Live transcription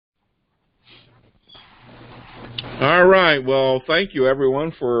All right. Well, thank you,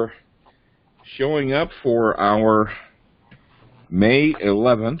 everyone, for showing up for our May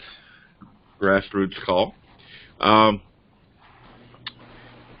 11th grassroots call.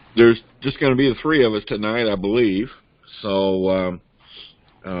 There's just going to be the three of us tonight, I believe. So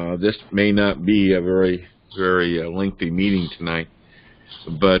this may not be a very lengthy meeting tonight.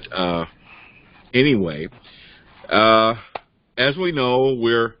 But anyway, as we know,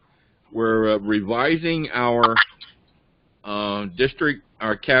 we're revising our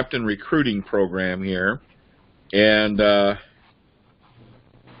our captain recruiting program here, and so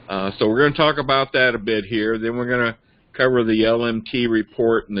we're going to talk about that a bit here. Then we're going to cover the LMT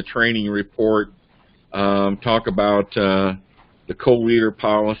report and the training report, talk about the co-leader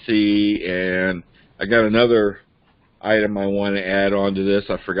policy, and I got another item I want to add on to this.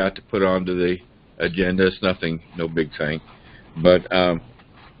 I forgot to put onto the agenda. It's nothing, no big thing. But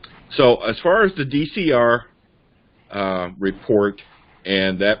so as far as the DCR report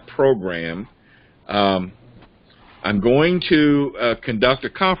and that program, I'm going to conduct a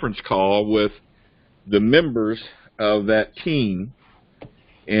conference call with the members of that team,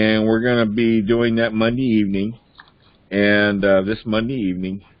 and we're going to be doing that Monday evening, and this Monday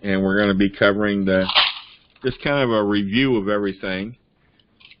evening, and we're going to be covering just kind of a review of everything.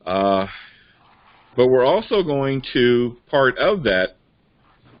 But we're also going to, part of that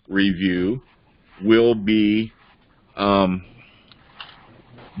review will be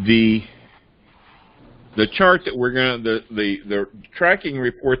the chart that we're going to, the tracking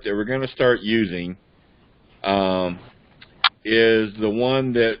report that we're going to start using is the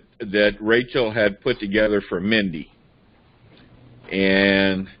one that Rachel had put together for Mindy.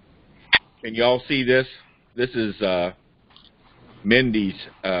 And can you all see this? This is Mindy's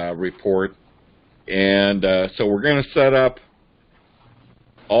report. And so we're going to set up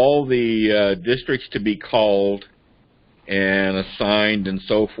all the districts to be called and assigned and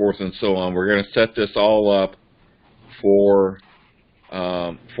so forth and so on. We're going to set this all up for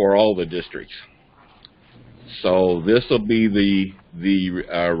all the districts. So this will be the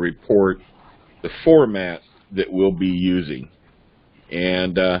report, the format that we'll be using.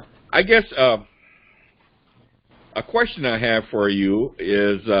 And I guess a question I have for you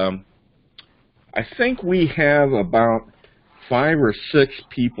is, I think we have about 5 or 6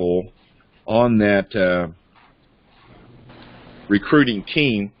 people on that recruiting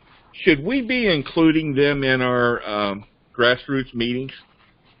team. Should we be including them in our grassroots meetings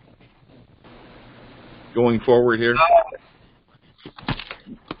going forward here?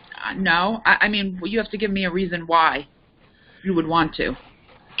 No. I mean, you have to give me a reason why you would want to.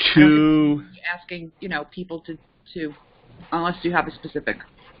 Asking, people to, unless you have a specific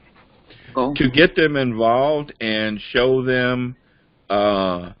goal. To get them involved and show them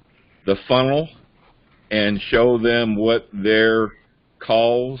the funnel and show them what their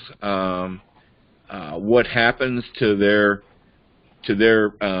calls, what happens to the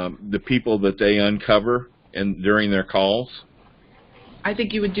people that they uncover during their calls. I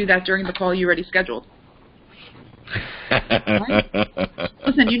think you would do that during the call you already scheduled. Right?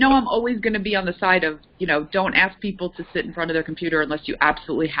 Listen, I'm always going to be on the side of, don't ask people to sit in front of their computer unless you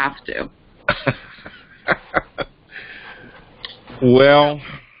absolutely have to. Well,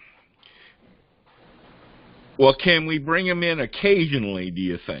 can we bring them in occasionally, do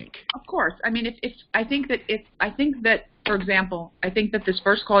you think? Of course. I mean, I think that, for example, I think that this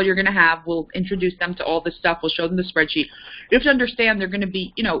first call you're going to have, we'll introduce them to all this stuff. We'll show them the spreadsheet. You have to understand they're going to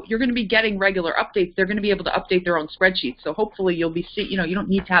be, you're going to be getting regular updates. They're going to be able to update their own spreadsheets. So hopefully you'll be, you don't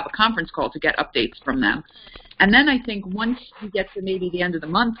need to have a conference call to get updates from them. And then I think once you get to maybe the end of the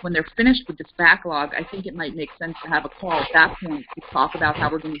month, when they're finished with this backlog, I think it might make sense to have a call at that point to talk about how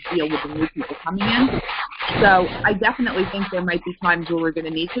we're going to deal with the new people coming in. So I definitely think there might be times where we're going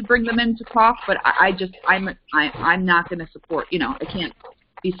to need to bring them in to talk, but I'm not going to support, I can't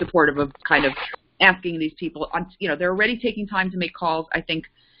be supportive of kind of asking these people, they're already taking time to make calls. I think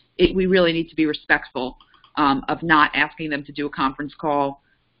we really need to be respectful of not asking them to do a conference call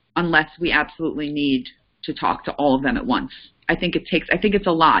unless we absolutely need to talk to all of them at once. I think it's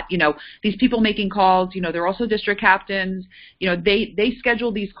a lot. These people making calls, they're also district captains. They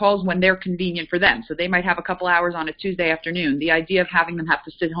schedule these calls when they're convenient for them. So they might have a couple hours on a Tuesday afternoon. The idea of having them have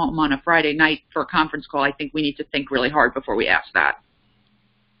to sit home on a Friday night for a conference call, I think we need to think really hard before we ask that.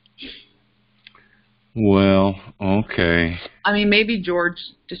 Well, okay. I mean, maybe George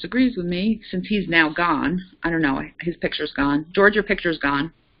disagrees with me since he's now gone. I don't know. His picture's gone. George, your picture's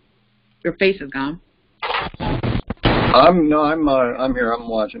gone. Your face is gone. I'm here. I'm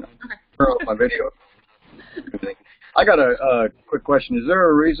watching. Okay. Turn off my video. I got a quick question. Is there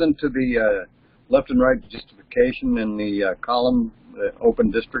a reason to the left and right justification in the column, the open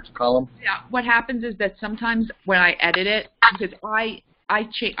districts column? Yeah. What happens is that sometimes when I edit it, because I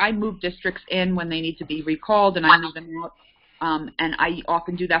move districts in when they need to be recalled, and I move them out. And I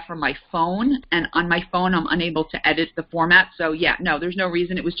often do that from my phone, and on my phone I'm unable to edit the format. So yeah, no, there's no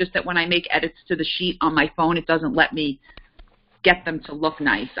reason. It was just that when I make edits to the sheet on my phone, it doesn't let me get them to look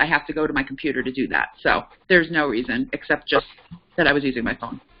nice. I have to go to my computer to do that. So there's no reason except just that I was using my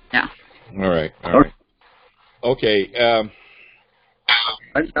phone. Yeah. All right. All right. Okay.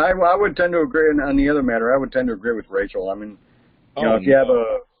 I would tend to agree on the other matter. I would tend to agree with Rachel. I mean, you know, if you have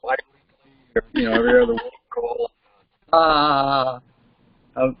a, you know, every other week call, how's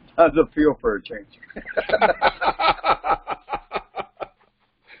it feel for a change?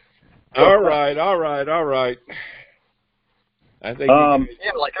 All right. I think yeah,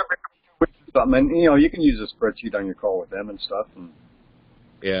 like every 2 weeks or something, and you know, you can use a spreadsheet on your call with them and stuff, and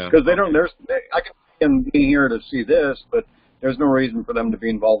yeah, because they don't. I can see them being here to see this, but there's no reason for them to be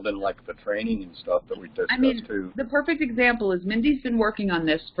involved in like the training and stuff that we discussed too. The perfect example is Mindy's been working on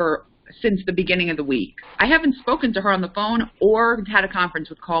this since the beginning of the week. I haven't spoken to her on the phone or had a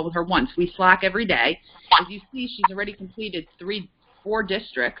conference call with her once. We Slack every day. As you see, she's already completed 4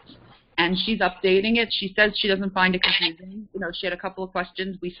 districts, and she's updating it. She says she doesn't find it confusing. You know, she had a couple of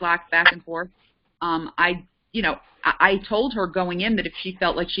questions. We Slacked back and forth. I told her going in that if she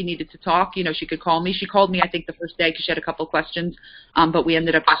felt like she needed to talk, you know, she could call me. She called me, I think, the first day because she had a couple of questions, but we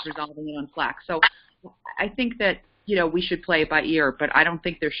ended up just resolving it on Slack. So I think that, you know, we should play it by ear, but I don't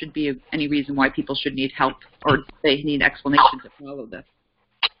think there should be any reason why people should need help or they need explanations to follow this.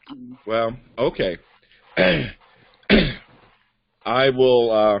 Well, okay. I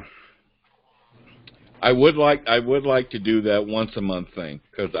will. I would like to do that once a month thing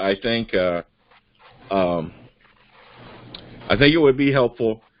because I think it would be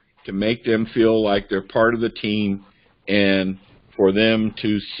helpful to make them feel like they're part of the team and for them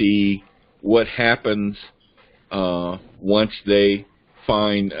to see what happens once they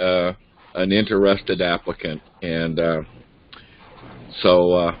find an interested applicant. And I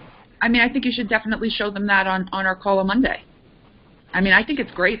mean, I think you should definitely show them that on our call on Monday. I mean, I think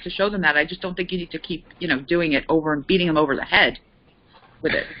it's great to show them that. I just don't think you need to keep, you know, doing it over and beating them over the head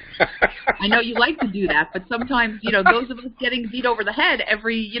with it. I know you like to do that, but sometimes, you know, those of us getting beat over the head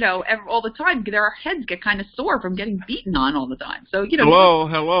all the time, their heads get kind of sore from getting beaten on all the time. So, you know.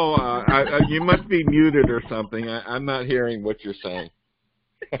 Hello. You must be muted or something. I'm not hearing what you're saying.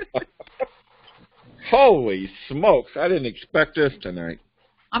 Holy smokes! I didn't expect this tonight.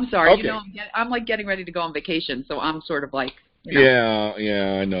 I'm sorry. Okay. You know, I'm like getting ready to go on vacation, so I'm sort of like. You know.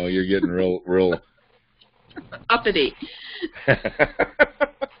 Yeah, I know. You're getting real uppity.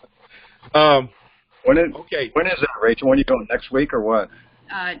 When is it, Rachel? When are you going, next week or what?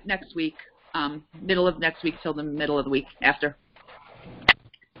 Next week. Middle of next week till the middle of the week after.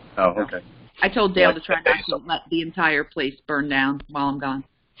 Oh, okay. I told Dale to try not to let the entire place burn down while I'm gone.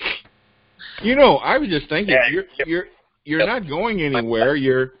 You know, I was just thinking, you're not going anywhere.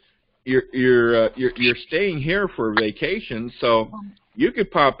 You're staying here for vacation, so you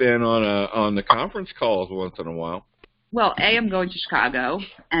could pop in on the conference calls once in a while. Well, A, I'm going to Chicago,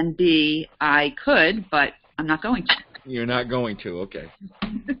 and B, I could, but I'm not going to. You're not going to, okay.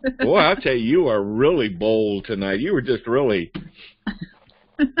 Boy, I'll tell you are really bold tonight. You were just really...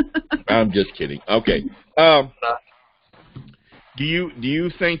 I'm just kidding. Okay. Do you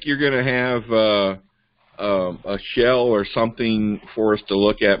think you're going to have a shell or something for us to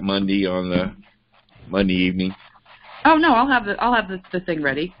look at Monday on the Monday evening? Oh no, I'll have the thing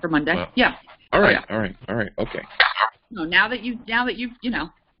ready for Monday. Yeah. All right. Oh, yeah. All right. Okay. No, now that you've you know,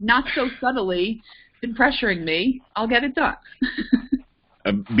 not so subtly been pressuring me, I'll get it done.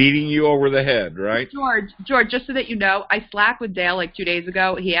 I'm beating you over the head, right? George, just so that you know, I slacked with Dale like 2 days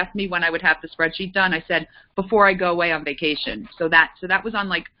ago. He asked me when I would have the spreadsheet done. I said before I go away on vacation. So that was on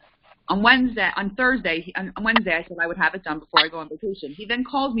Wednesday. On Thursday, on Wednesday, I said I would have it done before I go on vacation. He then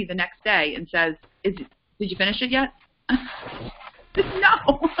calls me the next day and says, "Did you finish it yet?"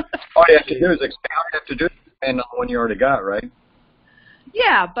 No. All you have to do is expand on the one you already got, right?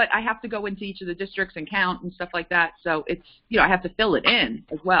 Yeah, but I have to go into each of the districts and count and stuff like that. So it's, you know, I have to fill it in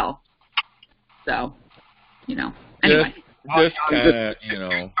as well. So, you know, anyway. Just kind of, you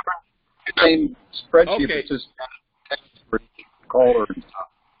know. Same spreadsheet, Okay. it's just caller and stuff.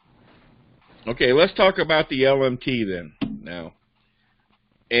 Okay, let's talk about the LMT then now.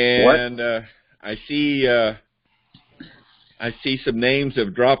 And I see some names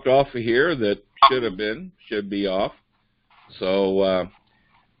have dropped off of here that should be off. So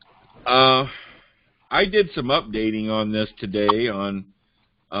I did some updating on this today on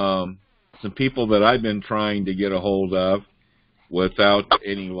some people that I've been trying to get a hold of without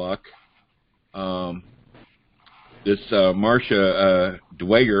any luck. This Marcia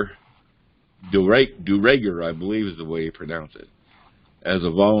Dureger, I believe is the way you pronounce it, as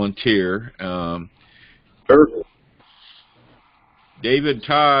a volunteer. David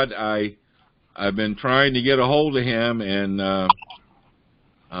Todd, I've been trying to get a hold of him, and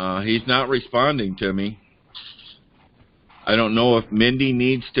he's not responding to me. I don't know if Mindy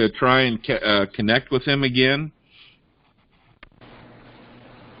needs to try and connect with him again.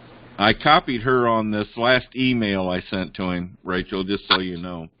 I copied her on this last email I sent to him, Rachel, just so you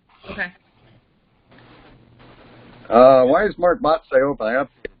know. Okay. Why is Mark Bott stay open? I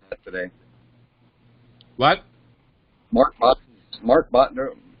updated that today. What? Mark Bott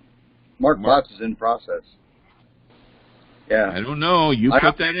is in process. Yeah. I don't know. You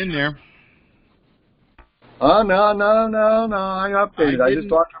put that in there. Oh, no. I updated. I just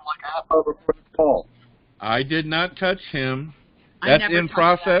talked to him like half hour before the call. I did not touch him. That's in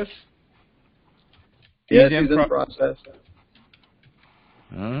process? Yes, he's in process.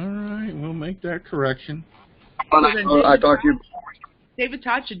 All right, we'll make that correction. I talked to you before. David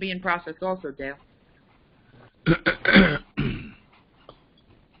Todd should be in process also, Dale.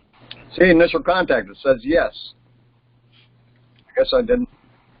 See, initial contact, it says yes. I guess I didn't.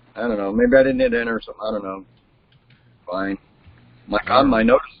 I don't know. Maybe I didn't hit enter or something. I don't know. Fine. On my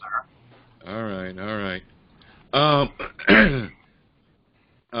notice there. All right.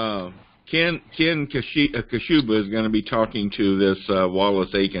 Ken Kashuba is going to be talking to this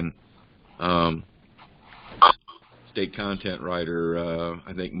Wallace Aiken state content writer,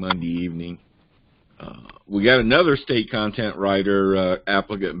 I think Monday evening. We got another state content writer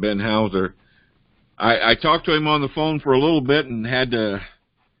applicant, Ben Hauser. I talked to him on the phone for a little bit and had to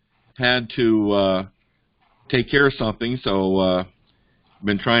take care of something, so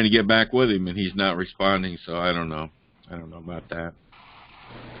been trying to get back with him, and he's not responding, so I don't know about that.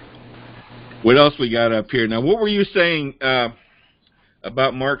 What else we got up here? Now, what were you saying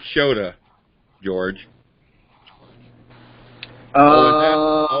about Mark Shota, George?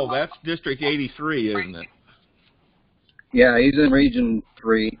 That's District 83, isn't it? Yeah, he's in Region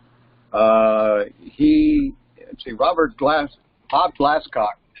 3. Bob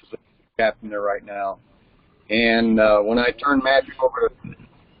Glasscock is the captain there right now. And when I turned Matthew over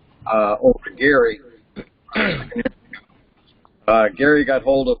to Gary, Gary got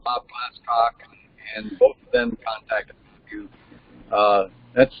hold of Bob Glasscock, and both of them contacted you.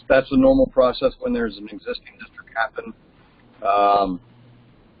 That's a normal process when there's an existing district captain.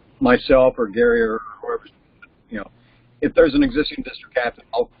 Myself or Gary or whoever, if there's an existing district captain,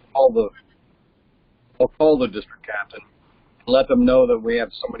 I'll call the district captain and let them know that we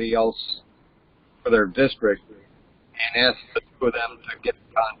have somebody else for their district, and ask the two of them to get in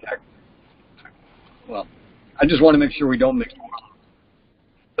contact. Well, I just want to make sure we don't mix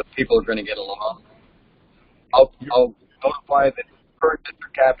the people are going to get along. I'll notify the current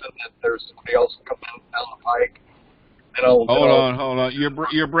district captain that there's somebody else coming down the pike. And hold on.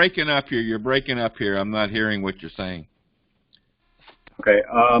 You're breaking up here. You're breaking up here. I'm not hearing what you're saying. Okay.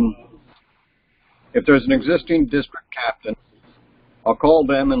 If there's an existing district captain, I'll call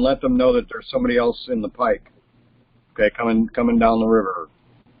them and let them know that there's somebody else in the pike. Okay, coming down the river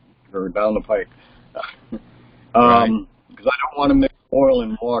or down the pike. Because I don't want to mix oil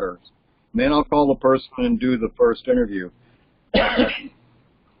and water. And then I'll call the person and do the first interview.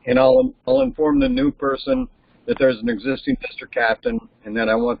 And I'll inform the new person that there's an existing district captain and that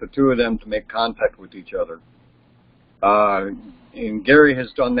I want the two of them to make contact with each other. And Gary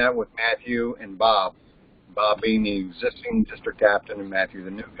has done that with Matthew and Bob. Bob being the existing district captain and Matthew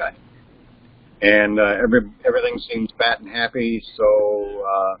the new guy. And everything seems fat and happy,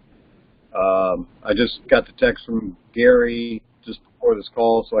 so I just got the text from Gary just before this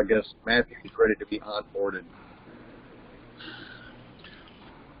call, so I guess Matthew is ready to be onboarded.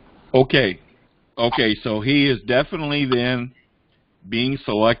 Okay, so he is definitely then being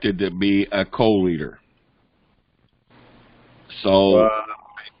selected to be a co-leader. So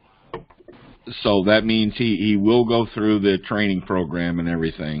that means he will go through the training program and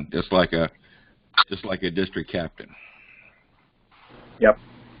everything, just like a district captain. Yep.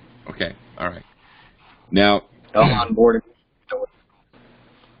 Okay. All right. Now, on board.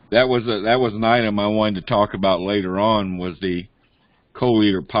 That was an item I wanted to talk about later on, was the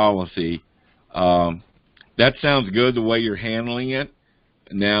co-leader policy. That sounds good the way you're handling it.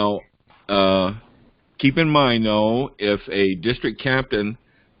 Now, keep in mind though, if a district captain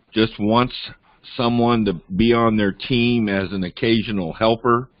just wants someone to be on their team as an occasional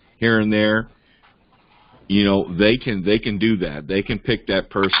helper here and there, they can do that. They can pick that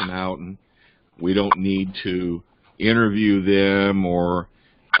person out We don't need to interview them or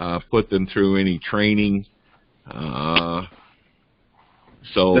put them through any training.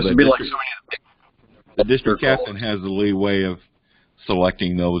 So This would be like somebody the district captain has the leeway of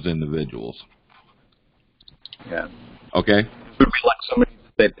selecting those individuals. Yeah. Okay. It would be like somebody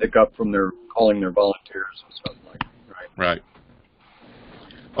that they pick up from calling their volunteers and stuff like that. Right. Right.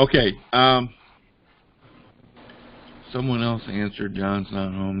 Okay. Someone else answered. John's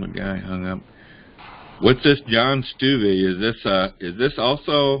not home. The guy hung up. What's this, John Stuvey? Is this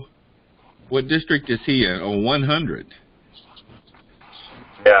also? What district is he in? Oh, 100.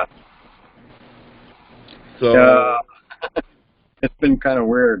 Yeah. So it's been kind of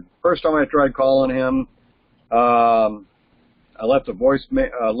weird. First time I tried calling him, I left a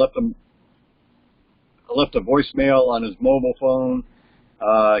voicemail. I left a voicemail on his mobile phone.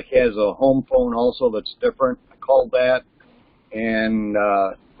 He has a home phone also that's different. I called that, and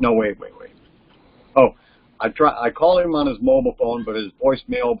no, wait. Oh, I called him on his mobile phone, but his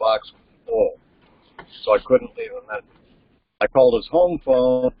voicemail box was full, so I couldn't leave him that. I called his home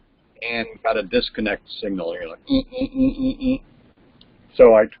phone and got a disconnect signal. You're like,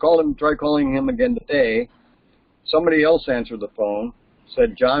 So I tried calling him again today. Somebody else answered the phone,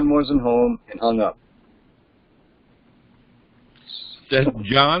 said John wasn't home, and hung up. that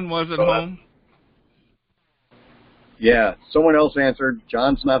John wasn't home? Yeah, someone else answered,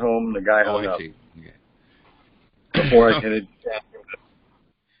 John's not home, and the guy hung I up. see. Okay. Before I could ask him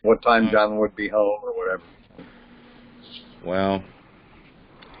what time John would be home or whatever. Well,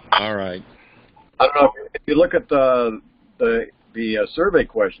 all right. I don't know, if you look at the survey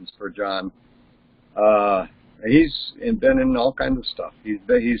questions for John, he's been in all kinds of stuff.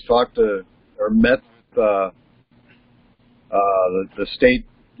 He's talked to or met the state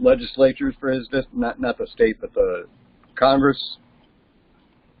legislatures for his district, not the state, but the Congress.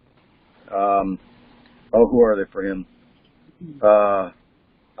 Who are they for him? I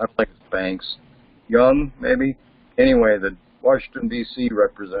don't think it's Banks. Young, maybe? Anyway, the Washington, D.C.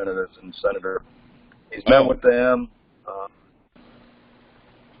 representatives and senator. He's met with them.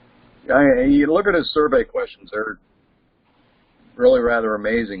 You look at his survey questions; they're really rather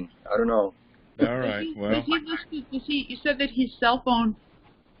amazing. I don't know. All right. Well, you said that his cell phone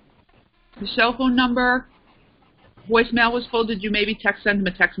number, voicemail was full. Did you maybe send him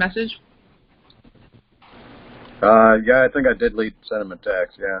a text message? Yeah, I think I did send him a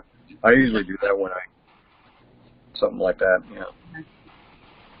text. Yeah, I usually do that when something like that. Yeah,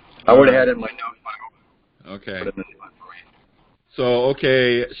 I would have had it in my notes. okay. So,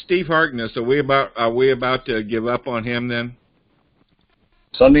 okay, Steve Harkness, are we about to give up on him then?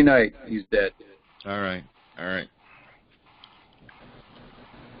 Sunday night, he's dead. All right.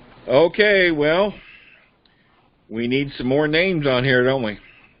 Okay, well, we need some more names on here, don't we?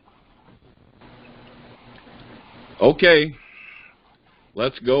 Okay,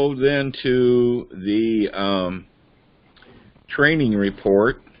 let's go then to the training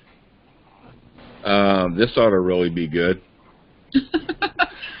report. This ought to really be good.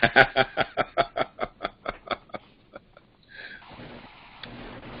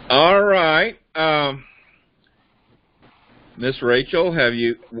 All right, Miss Rachel,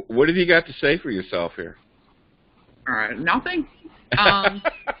 what have you got to say for yourself here? Nothing. I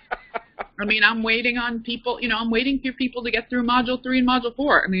mean, I'm waiting on people. I'm waiting for people to get through Module 3 and Module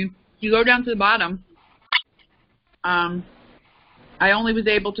 4. I mean, you go down to the bottom. I only was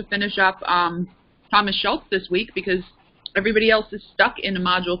able to finish up Thomas Schultz this week because everybody else is stuck in a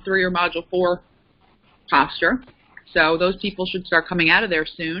Module 3 or Module 4 posture. So those people should start coming out of there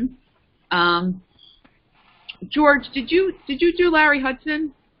soon. George, did you do Larry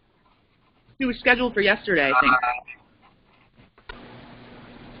Hudson? He was scheduled for yesterday, I think.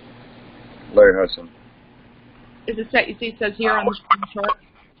 Larry Hudson. Is it set? You see, it says here on the chart.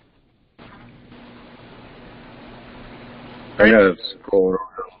 I gotta scroll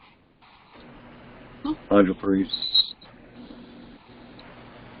over. Module 3.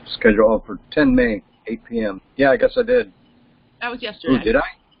 Schedule for 10 May, 8 p.m. Yeah, I guess I did. That was yesterday. Ooh, did I?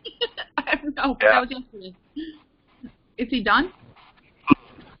 I don't know. Yeah. That was yesterday. Is he done?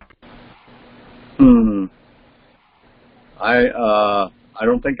 I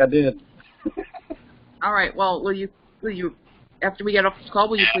don't think I did. All right. Well, will you after we get off this call,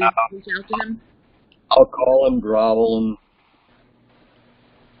 will you please reach out to him? I'll call him, grovel him.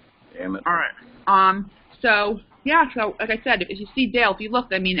 Damn it. All right. So like I said, if you see Dale, if you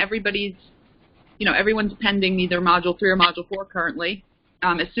look, I mean, everybody's, everyone's pending either Module 3 or Module 4 currently.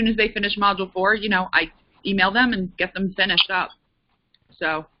 As soon as they finish Module 4, I email them and get them finished up.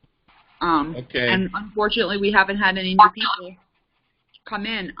 So, okay. And unfortunately, we haven't had any new people come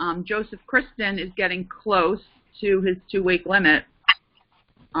in. Joseph Kristen is getting close to his 2-week limit.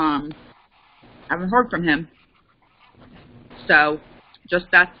 I haven't heard from him. So just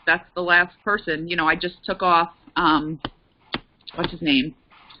that's the last person. You know, I just took off, what's his name?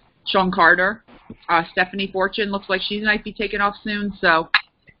 Sean Carter. Stephanie Fortune looks like she might be taking off soon. So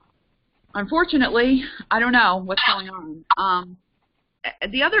unfortunately, I don't know what's going on.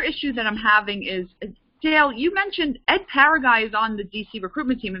 The other issue that I'm having is, Dale, you mentioned Ed Paraguay is on the DC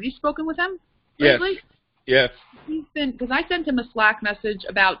recruitment team. Have you spoken with him lately? Yes. He's been, because I sent him a Slack message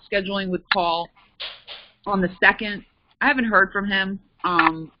about scheduling with Paul on the 2nd. I haven't heard from him.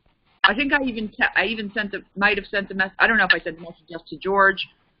 I think I even might have sent a message. I don't know if I sent a message just to George.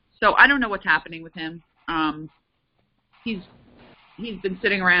 So I don't know what's happening with him. He's been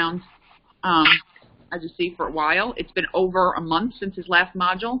sitting around, as you see, for a while. It's been over a month since his last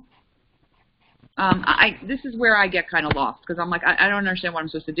module. This is where I get kind of lost, because I'm like, I don't understand what I'm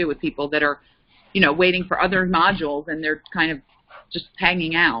supposed to do with people that are, you know, waiting for other modules and they're kind of just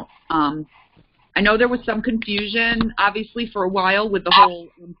hanging out. I know there was some confusion, obviously, for a while with the whole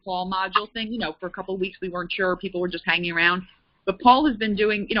Paul module thing. You know, for a couple of weeks we weren't sure. People were just hanging around. But Paul has been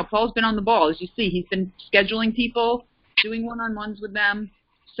doing, you know, Paul's been on the ball, as you see. He's been scheduling people, doing one-on-ones with them.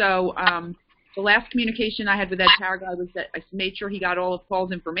 So the last communication I had with Ed Paraguay was that I made sure he got all of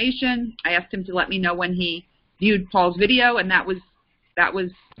Paul's information. I asked him to let me know when he viewed Paul's video, and that was,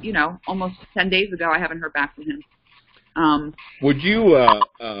 you know, almost 10 days ago. I haven't heard back from him. Would you,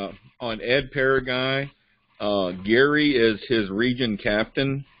 on Ed Paraguay, Gary is his region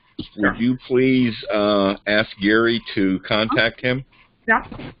captain. Would you please ask Gary to contact him? Yeah.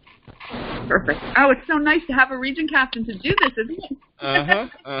 Perfect. Oh, it's so nice to have a region captain to do this, isn't it?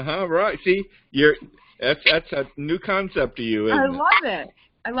 Right. See, that's a new concept to you, isn't it?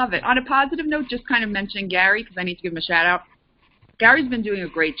 I love it. On a positive note, just kind of mentioning Gary, because I need to give him a shout out. Gary's been doing a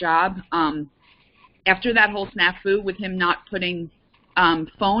great job. After that whole snafu with him not putting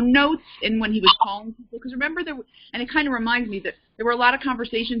phone notes in when he was calling people, because remember and it kind of reminds me that there were a lot of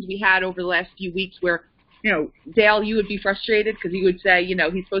conversations we had over the last few weeks where, you know, Dale, you would be frustrated because he would say, you know,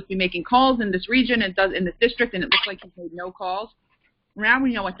 he's supposed to be making calls in this region and in this district, and it looks like he's made no calls. Now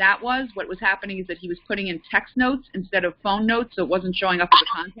we know what that was. What was happening is that he was putting in text notes instead of phone notes, so it wasn't showing up as a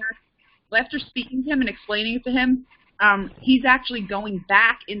contact. Well, after speaking to him and explaining it to him, he's actually going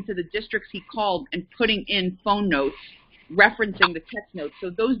back into the districts he called and putting in phone notes referencing the text notes. So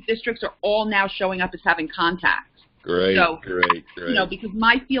those districts are all now showing up as having contacts. Great. You know, because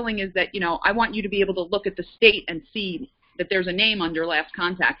my feeling is that, you know, I want you to be able to look at the state and see that there's a name under last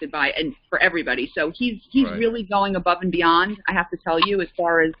contacted by, and for everybody. So he's right. really going above and beyond, I have to tell you, as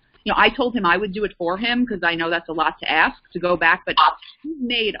far as, you know, I told him I would do it for him because I know that's a lot to ask to go back, but he's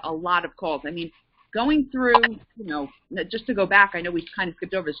made a lot of calls. I mean, going through, you know, just to go back, I know we kind of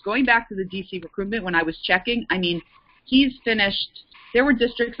skipped over this, going back to the DC recruitment when I was checking, I mean, he's finished, there were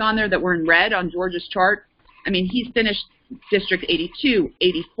districts on there that were in red on George's chart. I mean, he's finished District 82,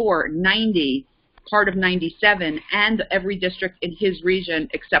 84, 90, part of 97, and every district in his region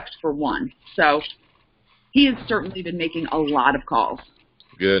except for one. So he has certainly been making a lot of calls.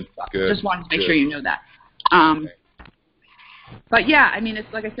 Good. Just wanted to make sure you know that. But yeah, I mean,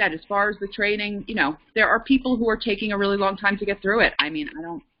 it's like I said, as far as the training, you know, there are people who are taking a really long time to get through it. I mean,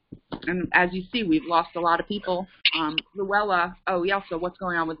 and as you see, we've lost a lot of people. Luella, so what's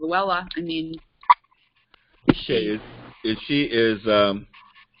going on with Luella? I mean, she's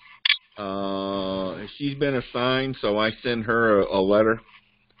been assigned, so I send her a letter.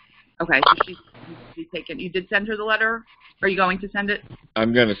 Okay, so she's taken. You did send her the letter? Are you going to send it?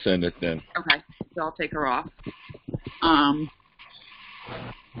 I'm going to send it then. Okay, so I'll take her off.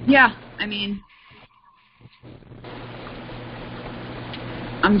 Yeah, I mean,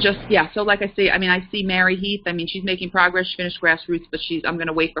 so like I say, I mean, I see Mary Heath. I mean, she's making progress. She finished grassroots, but I'm going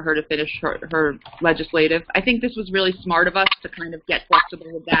to wait for her to finish her legislative. I think this was really smart of us to kind of get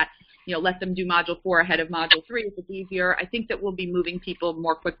flexible with that. You know, let them do Module 4 ahead of Module 3 if it's easier. I think that we'll be moving people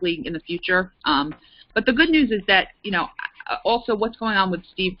more quickly in the future. But the good news is that, you know, also what's going on with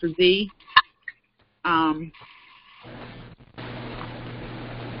Steve Frazee.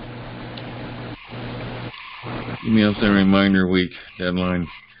 Email send reminder week deadline.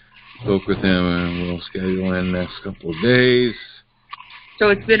 Spoke with him and we'll schedule in the next couple of days. So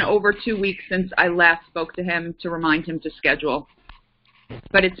it's been over 2 weeks since I last spoke to him to remind him to schedule.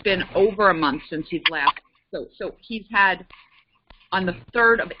 But it's been over a month since he's last. So he's had, on the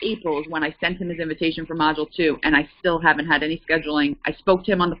 3rd of April is when I sent him his invitation for Module 2, and I still haven't had any scheduling. I spoke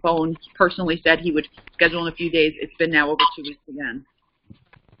to him on the phone. He personally said he would schedule in a few days. It's been now over 2 weeks again.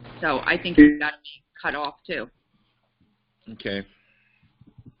 So I think he got cut off too. Okay.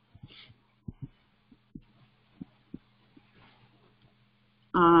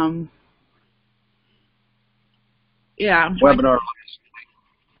 Yeah, I'm trying Webinar.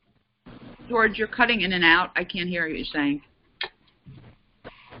 George, you're cutting in and out. I can't hear what you're saying.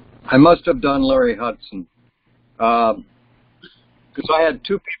 I must have done Larry Hudson. Because I had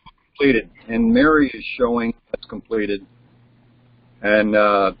 2 people completed, and Mary is showing that's completed. And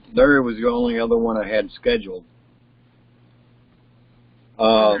Larry was the only other one I had scheduled.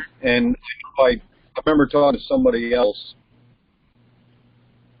 And I remember talking to somebody else.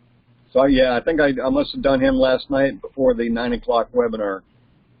 So, yeah, I think I must have done him last night before the 9 o'clock webinar.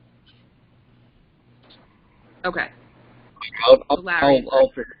 Okay. I'll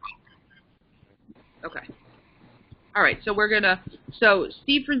figure it out. Okay. All right, so so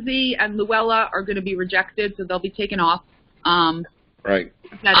Steve Frazee and Luella are going to be rejected, so they'll be taken off. Right.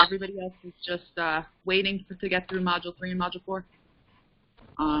 That everybody else is just waiting to get through Module 3 and Module 4.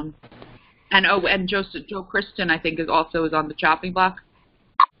 And Joe Kristen, I think, is on the chopping block.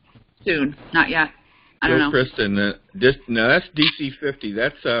 Soon, not yet. I don't know. Joe Kristen, no, that's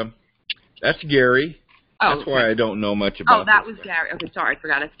DC-50. That's Gary. Oh, that's why I don't know much about. Oh, that was Gary. Okay, sorry, I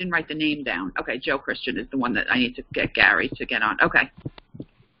forgot. I didn't write the name down. Okay, Joe Christian is the one that I need to get Gary to get on. Okay.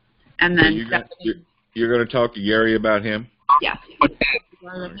 And then you're going to talk to Gary about him? Yes.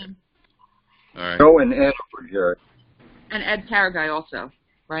 All right. Joe and Ed over here. And Ed Paraguay also,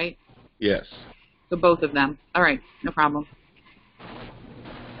 right? Yes. So both of them. All right, no problem.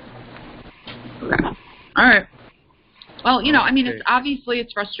 Okay. All right. Well, I mean,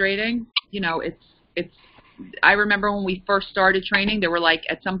 it's frustrating. I remember when we first started training, there were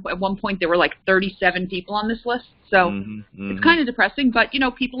at one point there were 37 people on this list. So it's kind of depressing, but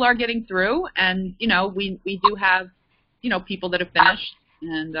people are getting through, and we do have people that have finished,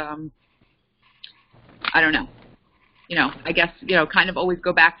 and I don't know. I guess kind of always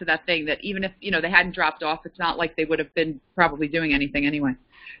go back to that thing that even if they hadn't dropped off, it's not like they would have been probably doing anything anyway.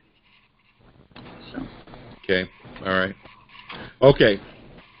 So. Okay. All right. Okay.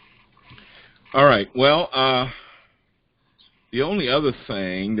 All right. Well, the only other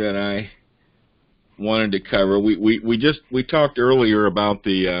thing that I wanted to cover, we talked earlier about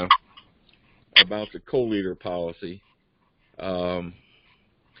the co-leader policy. The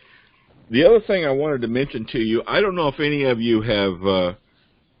other thing I wanted to mention to you, I don't know if any of you have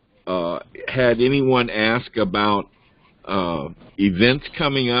had anyone ask about events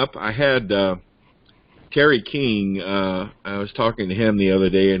coming up. I had Terry King, I was talking to him the other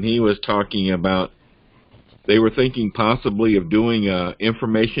day, and he was talking about they were thinking possibly of doing an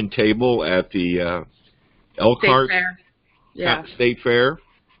information table at the Elkhart State Fair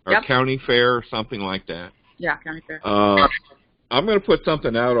or County Fair or something like that. Yeah, County Fair. I'm going to put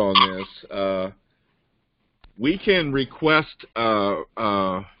something out on this. We can request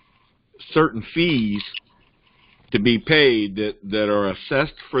certain fees to be paid that are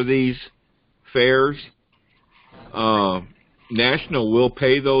assessed for these fairs. National will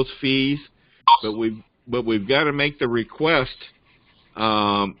pay those fees, but we've got to make the request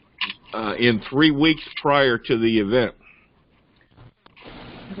in 3 weeks prior to the event.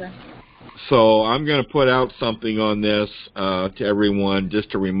 Okay. So I'm going to put out something on this to everyone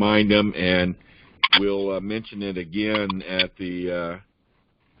just to remind them, and we'll mention it again at the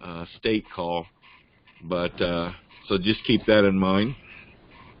state call. But so just keep that in mind.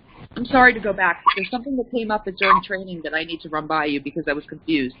 I'm sorry to go back. There's something that came up during training that I need to run by you because I was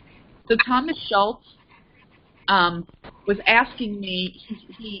confused. So Thomas Schultz was asking me,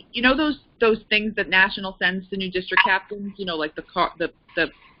 he those things that National sends to new district captains, like the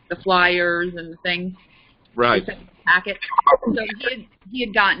flyers and the things. Right. The packet. So he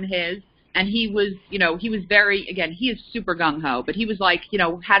had gotten his, and he was very, again, he is super gung ho, but he was like,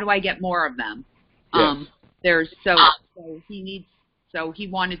 how do I get more of them? Yes. So he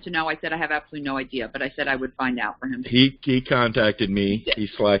wanted to know. I said I have absolutely no idea, but I said I would find out for him. He contacted me. He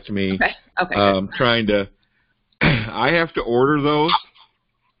slacked me. Okay. Trying to. I have to order those,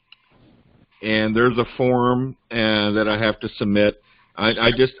 and there's a form that I have to submit.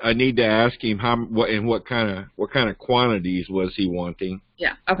 I need to ask him what kind of quantities was he wanting.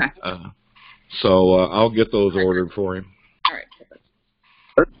 Yeah. Okay. So I'll get those ordered for him. All right.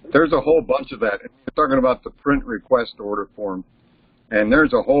 There's a whole bunch of that. You're talking about the print request order form. And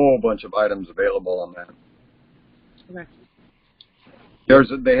there's a whole bunch of items available on that. Okay.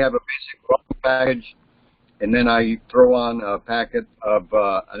 They have a basic welcome package, and then I throw on a packet of,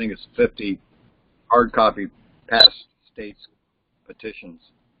 I think it's 50 hard copy past states petitions.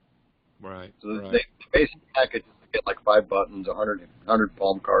 Right. So the basic package, you get 5 buttons, 100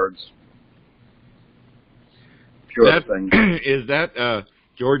 palm cards. Things. Is that,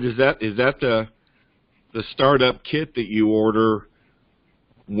 George, is that the startup kit that you order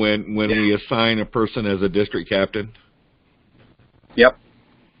when we assign a person as a district captain? Yep.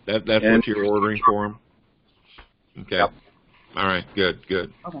 That's what you're ordering for them? Okay. Yep. All right. Good.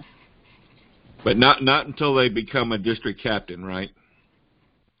 Okay. But not until they become a district captain, right?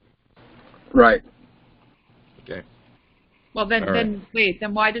 Right. Okay. Well, then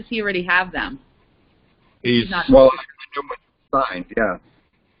why does he already have them? He's not. Well, signed. Yeah.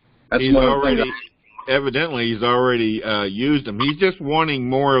 That's he's one of the already things. evidently he's already used them. He's just wanting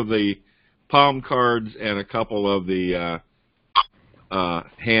more of the palm cards and a couple of the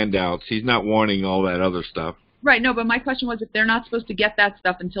handouts. He's not wanting all that other stuff. Right, no, but my question was, if they're not supposed to get that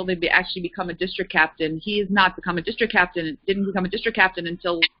stuff until they actually become a district captain, he has not become a district captain, didn't become a district captain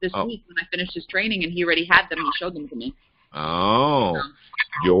until this week when I finished his training, and he already had them, he showed them to me. Oh.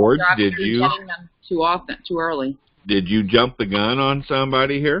 George, They're did you getting them too early. Did you jump the gun on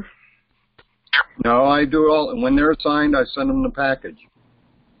somebody here? No, I do it all. When they're assigned, I send them the package.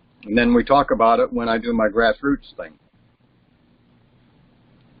 And then we talk about it when I do my grassroots thing.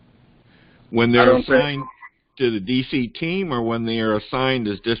 When they're assigned to the DC team or when they are assigned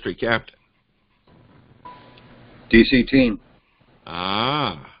as district captain? DC team.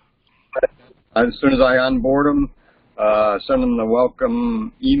 Ah. As soon as I onboard them, send them the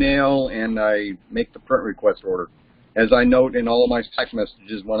welcome email, and I make the print request order, as I note in all of my text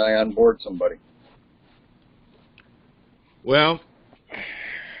messages when I onboard somebody. Well,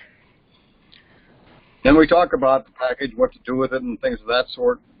 then we talk about the package, what to do with it, and things of that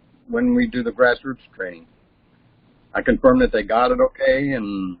sort when we do the grassroots training. I confirm that they got it okay,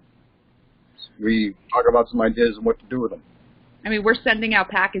 and we talk about some ideas of what to do with them. I mean, we're sending out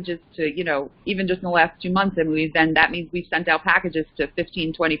packages to, even just in the last 2 months, and that means we've sent out packages to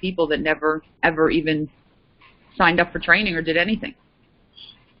 15, 20 people that never, ever even signed up for training or did anything.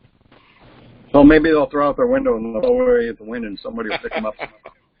 Well, maybe they'll throw out their window and they'll go away at the wind, and somebody will pick them up.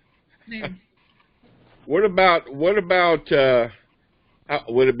 Maybe. What about? Would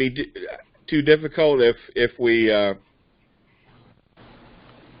it be too difficult if we?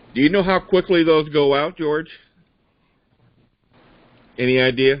 Do you know how quickly those go out, George? Any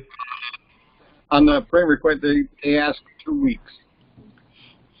idea? On the print request, they ask 2 weeks.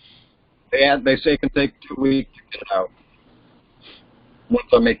 They say it can take 2 weeks to get out. Once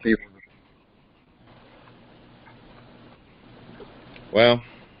I make people. Well,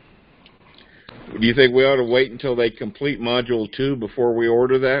 do you think we ought to wait until they complete Module 2 before we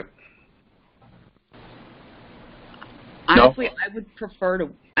order that? Honestly, no. I would prefer to.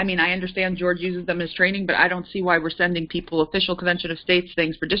 I mean, I understand George uses them as training, but I don't see why we're sending people official Convention of States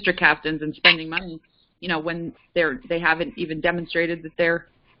things for district captains and spending money, when they haven't even demonstrated that they're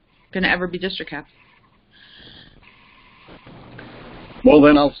going to ever be district captains. Well,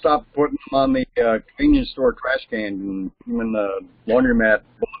 then I'll stop putting them on the convenience store trash can and put them in the laundromat.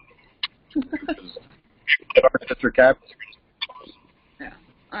 District captains. Yeah.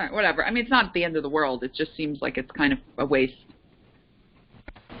 All right, whatever. I mean, it's not the end of the world. It just seems like it's kind of a waste.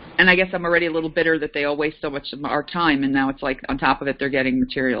 And I guess I'm already a little bitter that they all waste so much of our time, and now it's like on top of it they're getting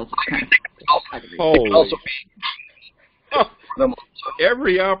materials. It's kind of holy.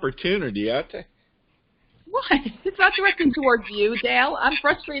 Every opportunity, I tell you. What? It's not directed towards you, Dale. I'm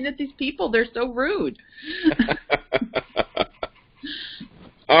frustrated at these people. They're so rude.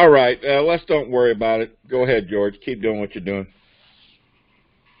 All right, let's don't worry about it. Go ahead, George. Keep doing what you're doing.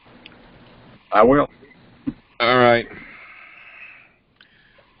 I will. All right.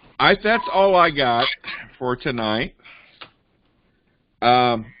 That's all I got for tonight.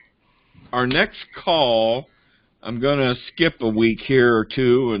 Our next call, I'm going to skip a week here or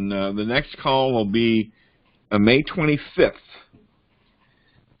two, and the next call will be May 25th.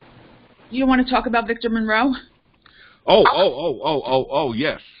 You don't want to talk about Victor Monroe? Oh,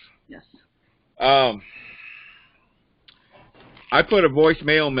 yes. Yes. I put a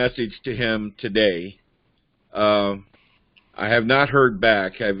voicemail message to him today. I have not heard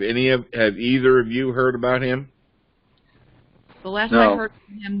back. Have either of you heard about him? The last I heard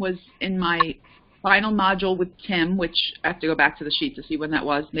from him was in my final module with Tim, which I have to go back to the sheet to see when that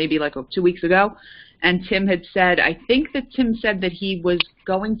was, maybe like 2 weeks ago. And Tim had said, I think that Tim said that he was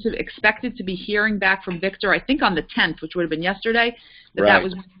expected to be hearing back from Victor, I think on the 10th, which would have been yesterday, that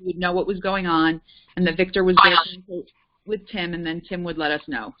was when he would know what was going on, and that Victor was going to communicate with Tim, and then Tim would let us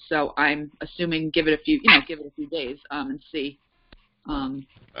know. So I'm assuming give it a few days and see, all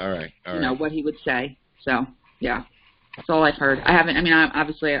right. what he would say. So yeah, that's all I've heard. I'm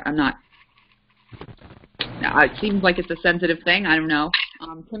not. It seems like it's a sensitive thing. I don't know.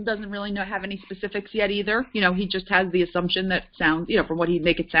 Tim doesn't really have any specifics yet either. He just has the assumption that sounds, from what he'd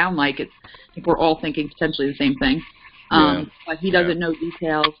make it sound like. I think we're all thinking potentially the same thing. But he doesn't know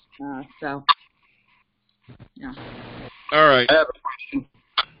details. So, yeah. All right. I have a question.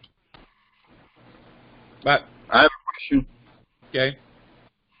 But I have a question. okay.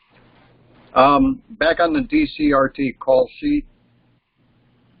 Back on the DCRT call sheet,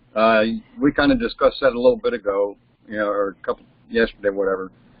 we kind of discussed that a little bit ago, or yesterday,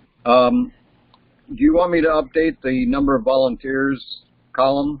 whatever. Do you want me to update the number of volunteers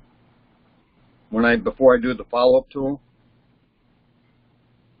column before I do the follow-up tool?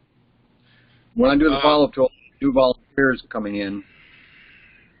 When I do the follow-up tool, new volunteers coming in.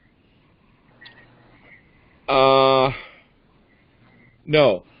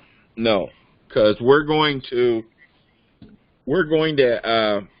 No, because we're going to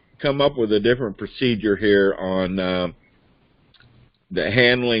come up with a different procedure here on the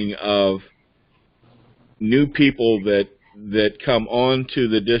handling of new people that come on to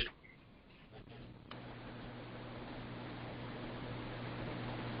the district.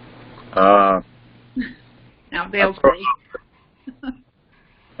 Now Dale's great.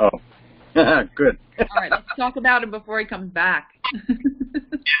 Oh, good. All right, let's talk about him before he comes back.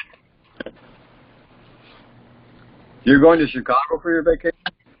 You're going to Chicago for your vacation?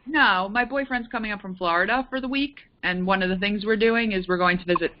 No, my boyfriend's coming up from Florida for the week, and one of the things we're doing is we're going to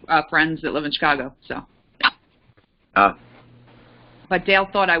visit friends that live in Chicago. So. But Dale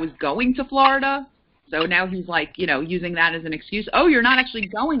thought I was going to Florida, so now he's like, using that as an excuse. Oh, you're not actually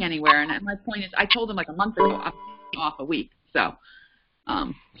going anywhere. And my point is, I told him like a month ago I'm off a week. So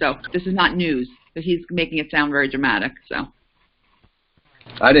this is not news, but he's making it sound very dramatic. So.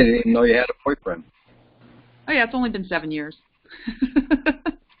 I didn't even know you had a boyfriend. Oh yeah, it's only been 7 years.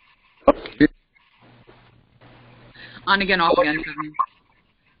 On again, off again.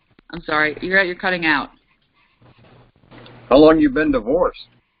 I'm sorry, you're cutting out. How long you been divorced?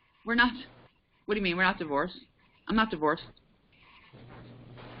 We're not. What do you mean? We're not divorced? I'm not divorced.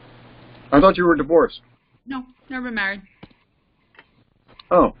 I thought you were divorced. No, never been married.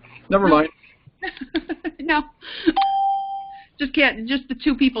 Oh, never mind. No. Just the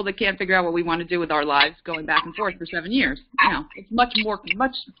two people that can't figure out what we want to do with our lives going back and forth for 7 years. It's much more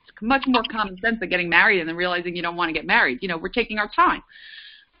common sense than getting married and then realizing you don't want to get married. We're taking our time.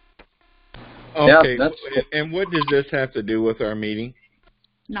 Okay, yeah, and what does this have to do with our meeting?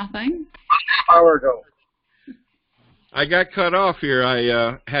 Nothing. Half hour ago. I got cut off here.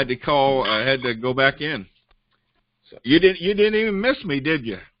 I had to call. I had to go back in. So you didn't even miss me, did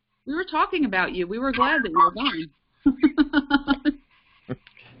you? We were talking about you. We were glad that you were gone.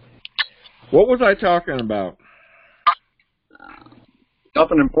 What was I talking about?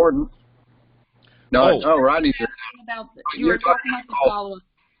 Nothing important. No, Rodney. You were talking about the follow-up.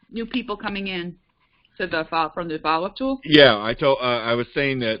 New people coming in to from the follow-up tool. Yeah, I was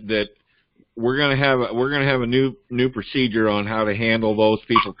saying that we're gonna have a new procedure on how to handle those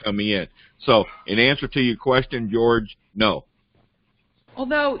people coming in. So, in answer to your question, George, no.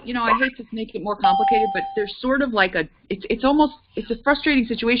 Although, I hate to make it more complicated, but there's sort of like it's a frustrating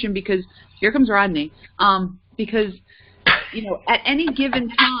situation because here comes Rodney. Because, at any given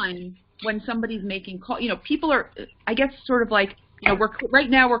time when somebody's making call, people are, I guess, sort of like, right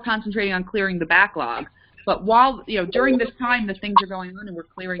now we're concentrating on clearing the backlog. But while, during this time the things are going on and we're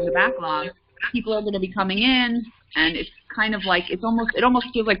clearing the backlog, people are going to be coming in, and it's kind of like it almost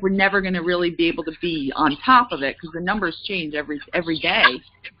feels like we're never going to really be able to be on top of it because the numbers change every day.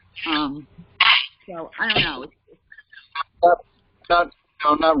 So I don't know.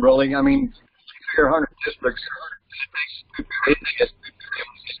 Not really. I mean, your 100 districts, 75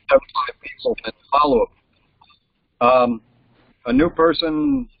 people that follow up. A new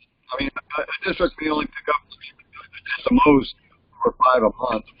person. I mean, a district may only pick up at the most 4 or 5 a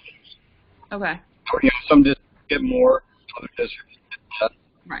month. Okay. Some districts get more, other districts get less.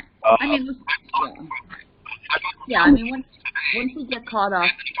 Right. I mean, I mean, once we get caught up.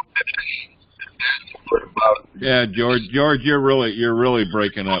 Yeah, George, you're really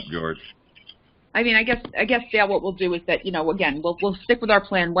breaking up, George. I mean, I guess, Dale, what we'll do is that, again, we'll stick with our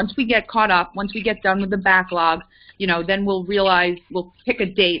plan. Once we get caught up, once we get done with the backlog, then we'll pick a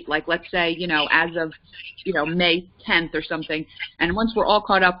date, like let's say, as of, May 10th or something. And once we're all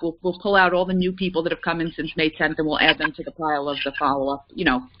caught up, we'll pull out all the new people that have come in since May 10th and we'll add them to the pile of the follow-up, the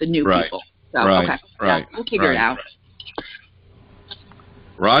new people. So, okay. Right. We'll figure it out.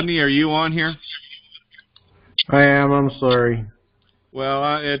 Rodney, are you on here? I am. I'm sorry.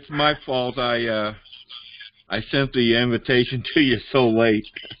 Well, it's my fault. I sent the invitation to you so late.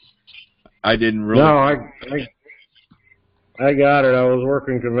 I didn't really. No, I got it. I was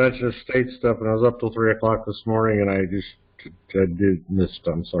working convention of state stuff, and I was up till 3 o'clock this morning, and I just missed.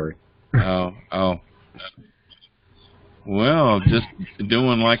 I'm sorry. Oh. Well, just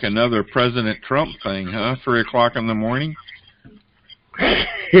doing like another President Trump thing, huh? 3 o'clock in the morning?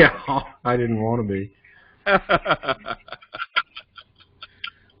 Yeah, I didn't want to be.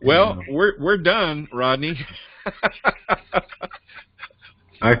 Well, we're done, Rodney.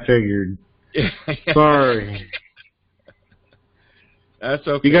 I figured. Sorry. That's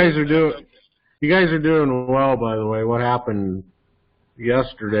okay. You guys are doing well, by the way. What happened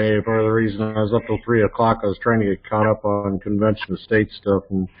yesterday, part of the reason I was up till 3 o'clock, I was trying to get caught up on convention of state stuff,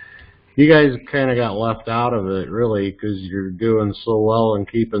 and you guys kind of got left out of it, really, because you're doing so well and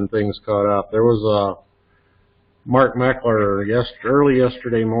keeping things caught up. There was a Mark Meckler early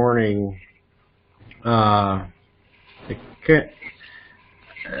yesterday morning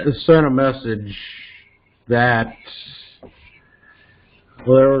sent a message that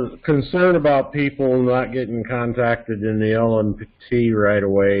there was concern about people not getting contacted in the LMT right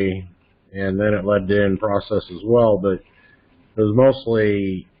away, and then it led to in-process as well, but it was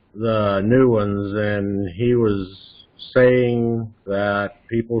mostly the new ones, and he was saying that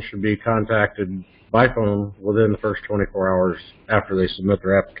people should be contacted by phone within the first 24 hours after they submit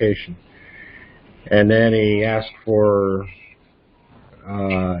their application. And then he asked for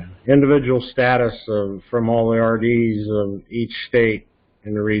individual status from all the RDs of each state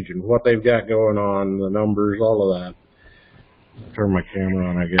in the region, what they've got going on, the numbers, all of that. Turn my camera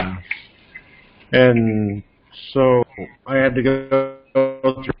on, I guess. And so I had to go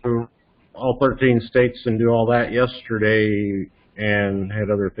through all 13 states and do all that yesterday, and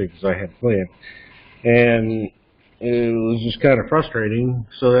had other things I had planned. And it was just kind of frustrating.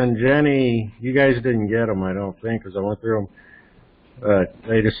 So then Jenny, you guys didn't get them, I don't think, because I went through them.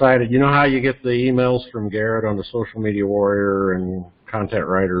 They decided, you know how you get the emails from Garrett on the Social Media Warrior and content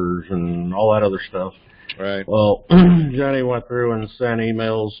writers and all that other stuff? Right. Well, Jenny went through and sent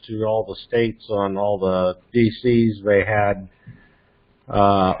emails to all the states on all the DCs they had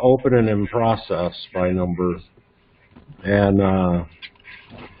open and in process by number. And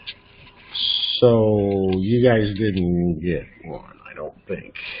so you guys didn't get one, I don't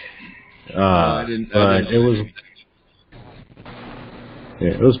think. I didn't.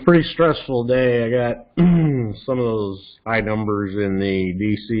 It was a pretty stressful day. I got some of those high numbers in the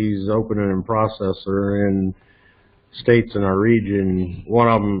DCs open and in process are in states in our region. One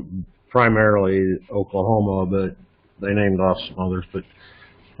of them primarily Oklahoma, but they named off some others. But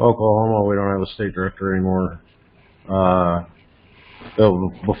Oklahoma, we don't have a state director anymore.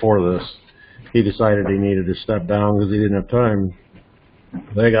 Before this, he decided he needed to step down because he didn't have time.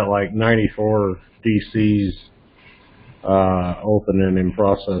 They got like 94 DCs open and in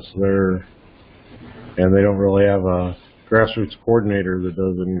process there, and they don't really have a grassroots coordinator that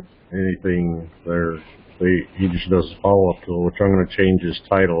does anything there. He just does follow-up tool, which I'm going to change his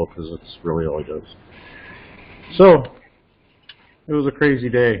title because it's really all he does. So it was a crazy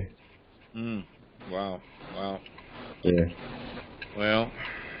day. Wow. Yeah. Well,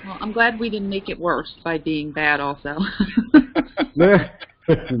 I'm glad we didn't make it worse by being bad also.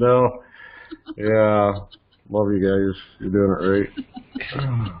 No. Yeah. Love you guys. You're doing it right.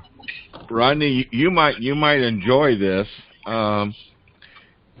 Rodney, you might enjoy this.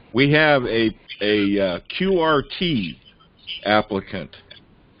 We have a QRT applicant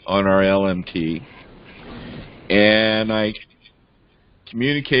on our LMT, and I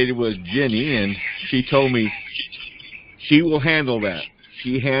communicated with Jenny, and she told me she will handle that.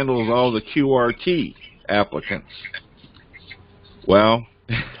 She handles all the QRT applicants. Well,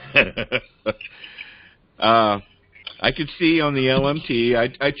 I could see on the LMT,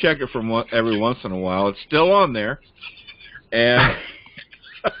 I check it from every once in a while. It's still on there, and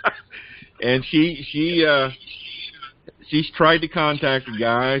and she's tried to contact the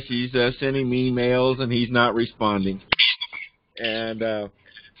guy. She's sending me emails, and he's not responding. And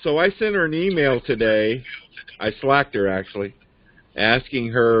so I sent her an email today. I slacked her actually, asking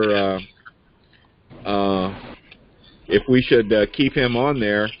her if we should keep him on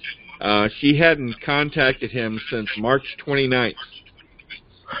there. She hadn't contacted him since March 29th.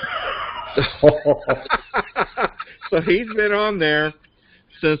 So he's been on there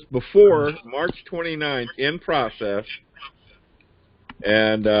since before March 29th in process.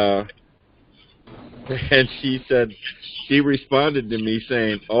 And she said, she responded to me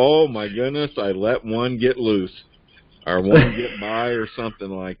saying, "Oh my goodness, I let one get loose, or one get by, or something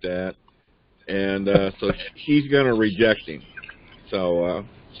like that." And so she's going to reject him. So I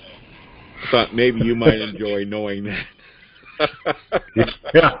thought maybe you might enjoy knowing that.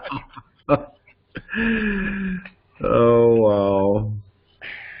 Yeah. Oh wow.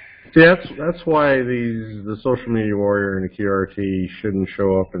 See, that's why the Social Media Warrior and the QRT shouldn't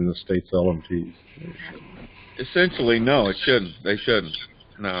show up in the state's LMTs. Essentially, no, it shouldn't. They shouldn't.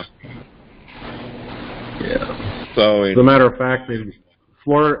 No. Yeah. So, As a matter of fact, in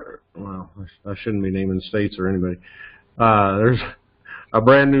Florida, well, I shouldn't be naming states or anybody. There's a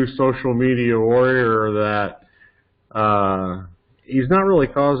brand new social media warrior that he's not really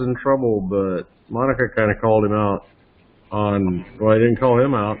causing trouble, but Monica kind of called him out on, well, I didn't call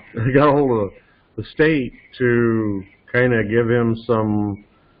him out. I got a hold of the state to kind of give him some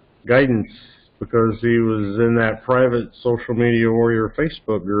guidance because he was in that private social media warrior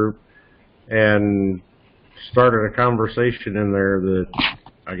Facebook group and started a conversation in there that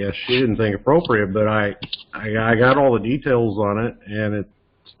I guess she didn't think appropriate, but I got all the details on it, and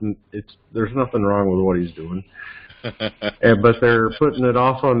it's there's nothing wrong with what he's doing. But they're putting it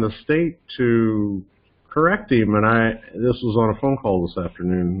off on the state to correct him, and this was on a phone call this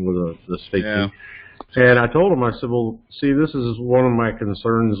afternoon with the state team. And I told him, I said, well, see, this is one of my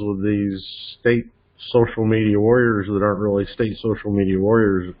concerns with these state social media warriors that aren't really state social media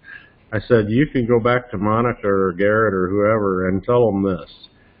warriors. I said, you can go back to Monica or Garrett or whoever and tell them this,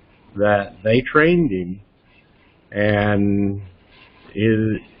 that they trained him, and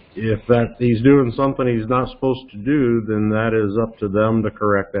if that he's doing something he's not supposed to do, then that is up to them to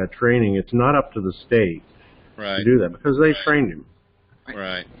correct that training. It's not up to the state to do that because they trained him.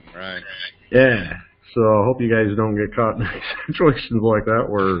 Right. Yeah. So I hope you guys don't get caught in situations like that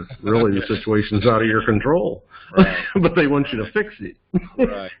where really the situation's out of your control. Right. But they want you to fix it.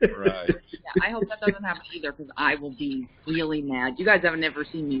 Right. Yeah, I hope that doesn't happen either because I will be really mad. You guys haven't ever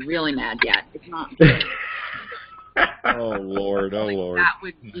seen me really mad yet. It's not good. Oh Lord. That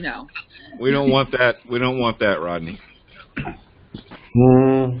would, We don't want that. We don't want that, Rodney.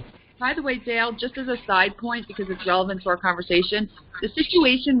 By the way, Dale, just as a side point, because it's relevant to our conversation, the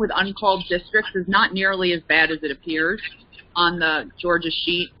situation with uncalled districts is not nearly as bad as it appears on the Georgia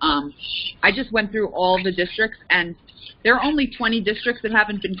sheet. I just went through all the districts, and there are only 20 districts that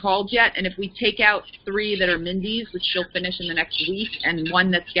haven't been called yet, and if we take out 3 that are Mindy's, which she'll finish in the next week, and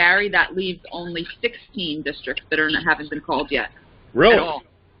 1 that's Gary, that leaves only 16 districts that haven't been called yet. Really? At all.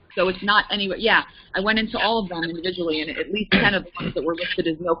 So it's not anywhere. Yeah, I went into all of them individually, and at least 10 of the ones that were listed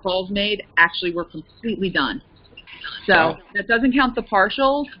as no calls made actually were completely done. So that doesn't count the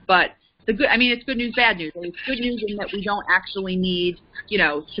partials, but it's good news, bad news. It's good news in that we don't actually need,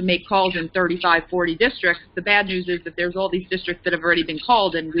 to make calls in 35, 40 districts. The bad news is that there's all these districts that have already been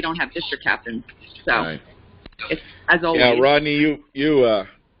called, and we don't have district captains. So, it's, as always. Yeah, Rodney,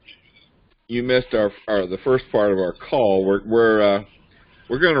 you missed the first part of our call.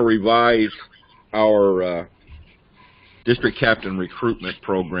 We're going to revise our district captain recruitment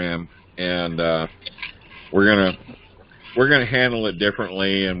program, and we're going to handle it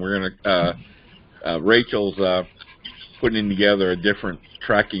differently. And we're going to Rachel's putting together a different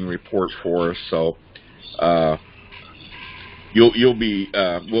tracking report for us. So you'll be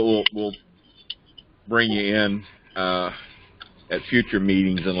we'll bring you in at future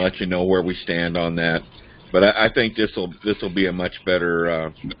meetings and let you know where we stand on that. But I think this will be a much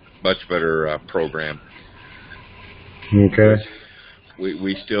better program. Okay.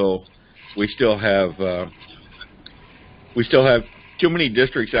 We still have too many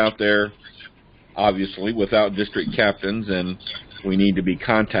districts out there, obviously, without district captains, and we need to be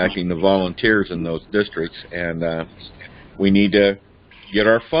contacting the volunteers in those districts, and we need to get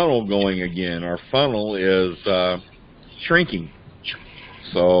our funnel going again. Our funnel is shrinking.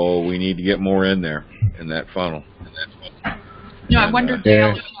 So we need to get more in there in that funnel. I wonder,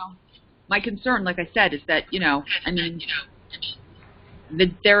 Dale, my concern, like I said, is that,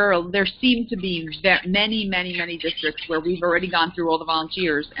 there seem to be many districts where we've already gone through all the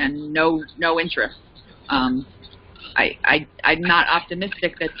volunteers and no interest. I'm not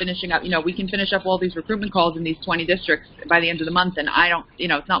optimistic that finishing up, we can finish up all these recruitment calls in these 20 districts by the end of the month, and I don't,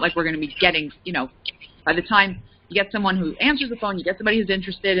 it's not like we're going to be getting, by the time you get someone who answers the phone, you get somebody who's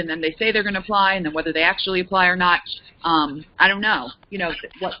interested, and then they say they're going to apply, and then whether they actually apply or not, I don't know.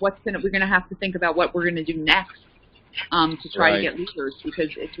 We're going to have to think about what we're going to do next to try to get leaders, because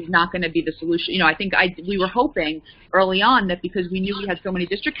it's not going to be the solution. I think we were hoping early on that because we knew we had so many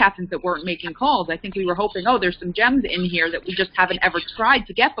district captains that weren't making calls, I think we were hoping, there's some gems in here that we just haven't ever tried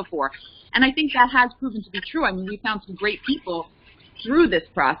to get before. And I think that has proven to be true. I mean, we found some great people through this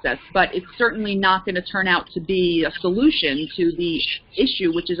process, but it's certainly not going to turn out to be a solution to the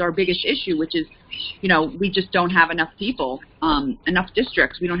issue, which is our biggest issue, which is, we just don't have enough people, enough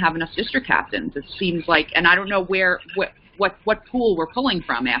districts. We don't have enough district captains. It seems like, and I don't know what pool we're pulling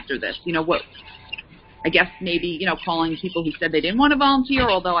from after this. I guess maybe, calling people who said they didn't want to volunteer,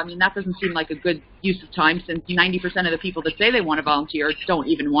 although, that doesn't seem like a good use of time since 90% of the people that say they want to volunteer don't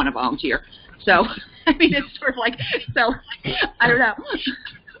even want to volunteer. So I mean, it's sort of like, so, I don't know.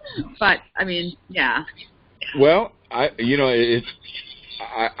 But, I mean, yeah. Well, I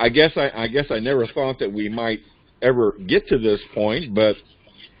guess I never thought that we might ever get to this point, but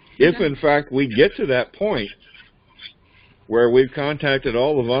if in fact we get to that point where we've contacted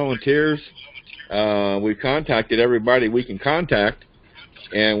all the volunteers, we've contacted everybody we can contact,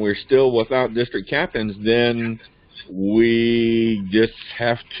 and we're still without district captains, then we just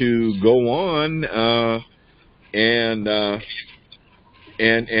have to go on and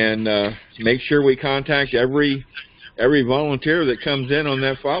make sure we contact every volunteer that comes in on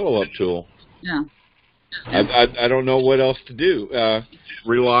that follow-up tool. Yeah. I don't know what else to do.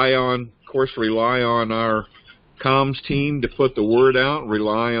 Rely on our comms team to put the word out.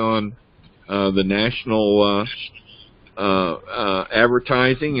 Rely on the national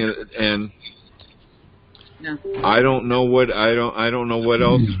advertising, and Yeah. I don't know what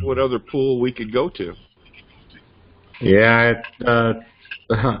else, what other pool we could go to. Yeah,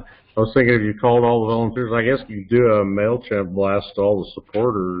 I was thinking if you called all the volunteers, I guess you do a MailChimp blast to all the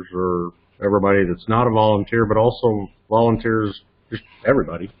supporters or everybody that's not a volunteer, but also volunteers, just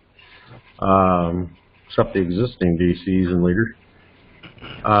everybody, except the existing DCs and leaders.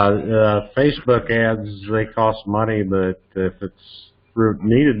 Facebook ads, they cost money, but if it's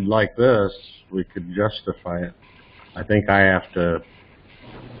needed like this, we could justify it. I think I have to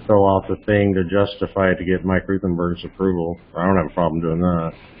fill out the thing to justify it to get Mike Ruthenberg's approval. I don't have a problem doing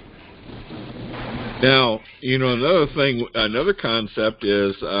that. Now, another concept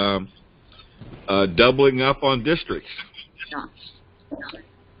is doubling up on districts. Yeah.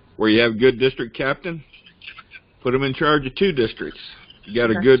 Where you have a good district captain, put him in charge of 2 districts. You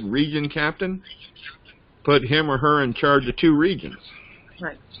got a good region captain, put him or her in charge of 2 regions.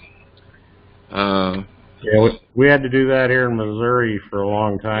 Right. Yeah, we had to do that here in Missouri for a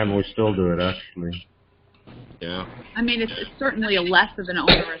long time, and we still do it, actually. Yeah. I mean, it's certainly a less of an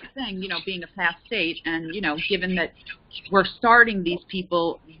onerous thing, being a past state, and, given that we're starting these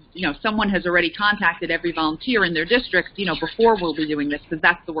people, someone has already contacted every volunteer in their district, before we'll be doing this, because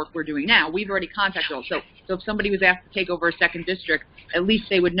that's the work we're doing now. We've already contacted all. So if somebody was asked to take over a second district, at least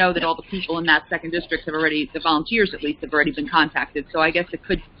they would know that all the people in that second district the volunteers at least, have already been contacted. So I guess it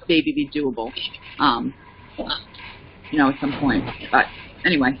could maybe be doable, at some point. But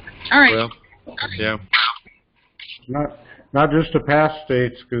anyway, all right. Well, yeah. Not just to past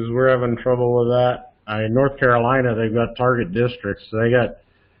states, because we're having trouble with that. In North Carolina, they've got target districts. They got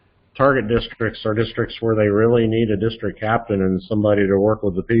target districts are districts where they really need a district captain and somebody to work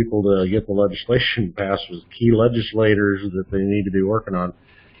with the people to get the legislation passed with key legislators that they need to be working on.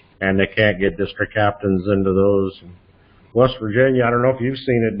 And they can't get district captains into those. West Virginia, I don't know if you've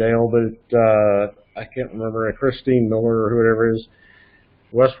seen it, Dale, but I can't remember, Christine Miller or whoever it is.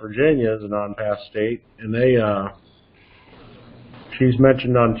 West Virginia is a non-pass state, and she's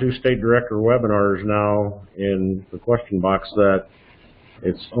mentioned on 2 state director webinars now in the question box that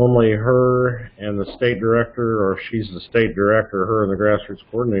it's only her and the state director, or she's the state director, her and the grassroots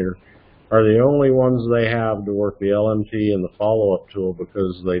coordinator, are the only ones they have to work the LMT and the follow-up tool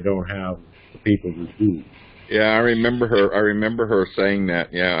because they don't have the people who do. Yeah, I remember her saying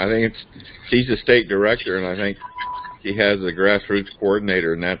that. Yeah, I think she's the state director, and I think she has a grassroots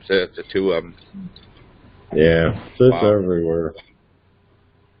coordinator, and that's it, the 2 of them. Yeah, it's everywhere.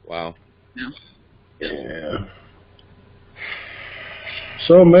 Wow. Yeah.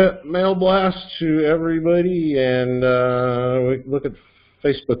 So mail blast to everybody, and we look at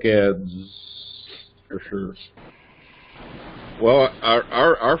Facebook ads for sure. Well,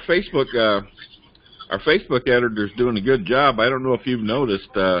 our Facebook editor's doing a good job. I don't know if you've noticed.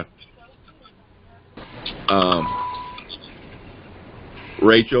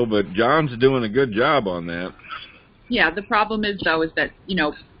 Rachel, but John's doing a good job on that. Yeah, the problem is, though, is that,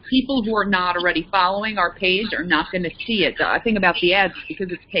 people who are not already following our page are not going to see it. The thing about the ads is because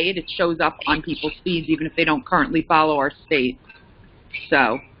it's paid, it shows up on people's feeds even if they don't currently follow our state.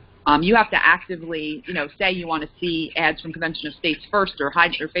 So you have to actively, say you want to see ads from Convention of States first, or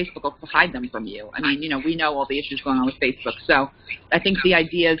Facebook will hide them from you. I mean, we know all the issues going on with Facebook. So I think the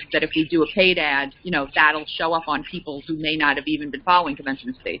idea is that if we do a paid ad, that'll show up on people who may not have even been following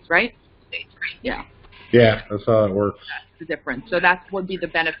Convention of States, right? Yeah. Yeah, that's how it works. That's the difference. So that would be the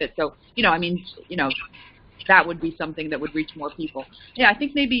benefit. So, that would be something that would reach more people. Yeah, I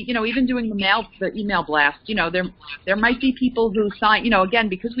think maybe, even doing the email blast, there might be people who sign, again,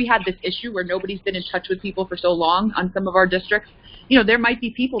 because we had this issue where nobody's been in touch with people for so long on some of our districts, there might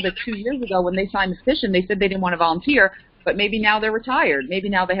be people that 2 years ago when they signed the petition, they said they didn't want to volunteer, but maybe now they're retired. Maybe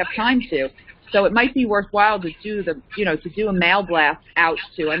now they have time to. So it might be worthwhile to do to do a mail blast out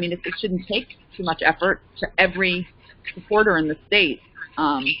to. I mean, it shouldn't take too much effort to every supporter in the state.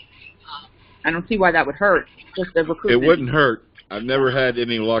 I don't see why that would hurt. Just the recruitment. It wouldn't hurt. I've never had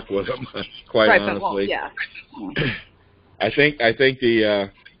any luck with them, quite honestly. But, well, yeah. I think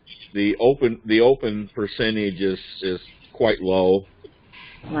the open percentage is quite low.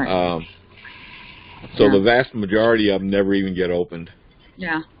 Right. So the vast majority of them never even get opened.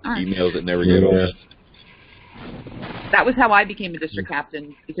 Yeah. All right. Emails that never get opened. That was how I became a district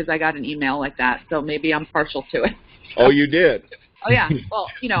captain, because I got an email like that. So maybe I'm partial to it. Oh, you did? Oh, yeah. Well,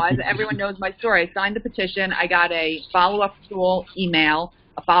 as everyone knows my story, I signed the petition. I got a follow-up email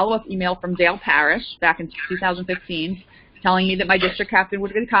from Dale Parrish back in 2015 telling me that my district captain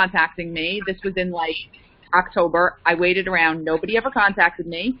would be contacting me. This was in, October. I waited around. Nobody ever contacted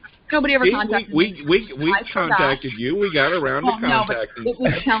me. Nobody ever contacted me. We contacted you. We got around to contacting you. It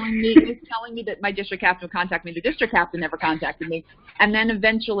was telling me that my district captain would contact me. The district captain never contacted me. And then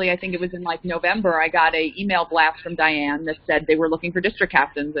eventually, I think it was in November, I got a email blast from Diane that said they were looking for district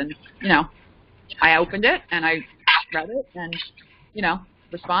captains. And, I opened it and I read it and,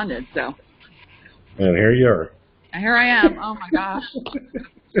 responded. So. And here you are. And here I am. Oh my gosh.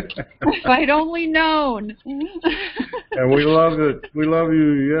 If I'd only known. And we love it. We love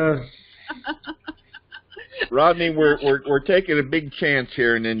you, yes. Rodney, we're taking a big chance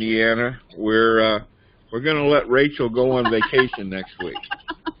here in Indiana. We're going to let Rachel go on vacation next week.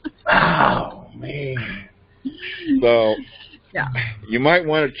 Oh man. So yeah. You might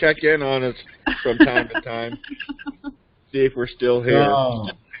want to check in on us from time to time. See if we're still here.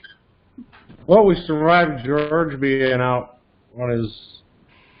 Well, we survived George being out on his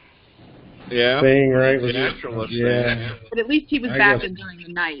thing, right? Naturalist. Yeah. But at least he was back in during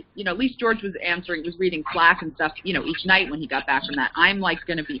the night. At least George was reading Slack and stuff, each night when he got back from that. I'm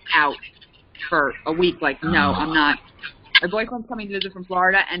going to be out for a week. No, I'm not. My boyfriend's coming to visit from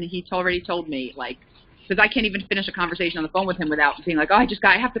Florida, and he's already told me, because I can't even finish a conversation on the phone with him without being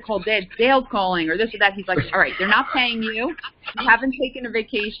I have to call Dad. Dale's calling, or this or that. He's like, all right, they're not paying you. You haven't taken a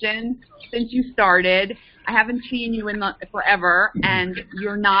vacation since you started. I haven't seen you in forever, and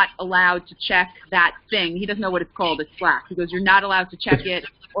you're not allowed to check that thing. He doesn't know what it's called. It's Slack. He goes, you're not allowed to check it,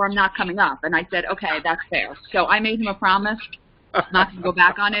 or I'm not coming up. And I said, okay, that's fair. So I made him a promise not to go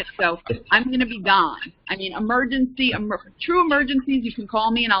back on it. So I'm going to be gone. I mean, true emergencies, you can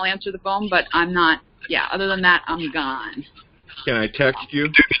call me and I'll answer the phone, but I'm not. Yeah, other than that, I'm gone. Can I text you?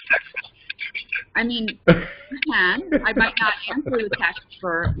 I mean, you can. I might not answer the text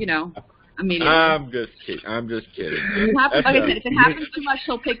for, immediately. I'm just kidding. Like I said, if it happens too much,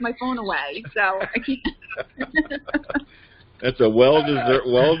 he'll take my phone away. So I can't. That's a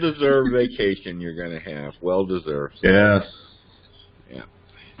well-deserved vacation you're going to have. Well-deserved. Yes. Yeah.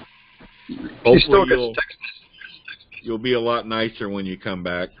 Hopefully you'll be a lot nicer when you come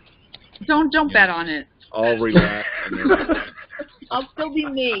back. Don't bet on it. All relaxed. I'll still be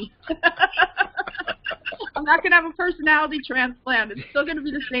me. I'm not going to have a personality transplant. It's still going to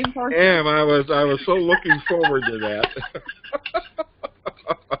be the same person. Damn, I was so looking forward to that.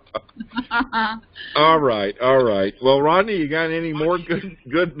 All right. Well, Rodney, you got any more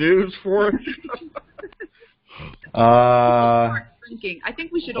good news for us? Drinking. I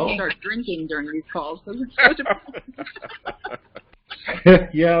think we should all start drinking during these calls.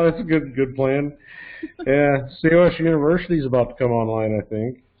 Yeah, that's a good plan. Yeah, COS University's about to come online, I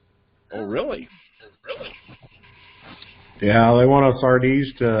think. Oh, really? Yeah, they want us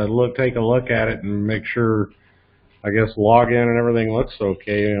RDs to take a look at it and make sure, I guess, log in and everything looks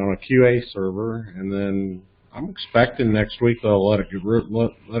okay on a QA server, and then I'm expecting next week they'll let it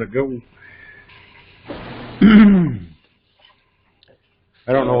go.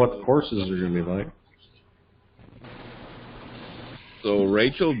 I don't know what the courses are going to be like. So,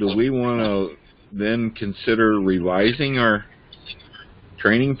 Rachel, do we want to then consider revising our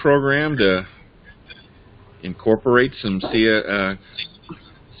training program to incorporate some COS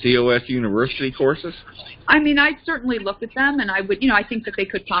University courses? I mean, I'd certainly look at them, and I would, I think that they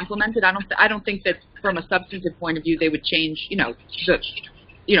could complement it. I don't think that from a substantive point of view they would change,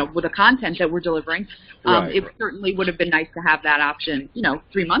 with the content that we're delivering. It certainly would have been nice to have that option,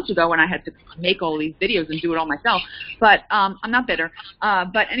 3 months ago when I had to make all these videos and do it all myself. But I'm not bitter.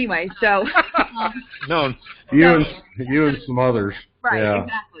 But anyway, so no, you and some others. Right, yeah.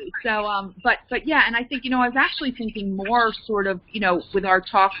 Exactly. So, but yeah, and I think, I was actually thinking more sort of, with our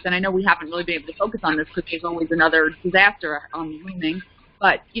talks, and I know we haven't really been able to focus on this because there's always another disaster looming.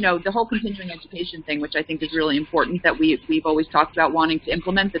 But, the whole continuing education thing, which I think is really important, that we've always talked about wanting to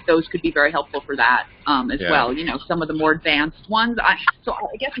implement, that those could be very helpful for that as well. Some of the more advanced ones. So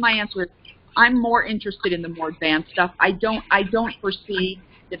I guess my answer is I'm more interested in the more advanced stuff. I don't foresee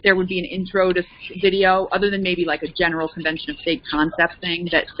that there would be an intro to video other than maybe like a general convention of state concept thing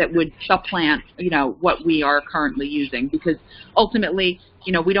that would supplant, you know, what we are currently using, because ultimately,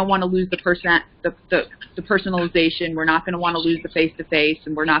 you know, we don't want to lose the personalization. We're not going to want to lose the face-to-face,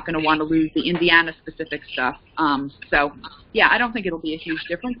 and we're not going to want to lose the Indiana-specific stuff. So, yeah, I don't think it'll be a huge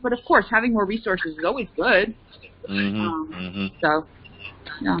difference. But, of course, having more resources is always good. So,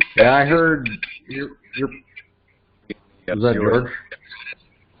 yeah. Yeah, I heard you're is that George?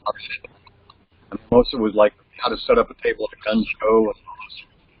 Most of it was like how to set up a table at a gun show.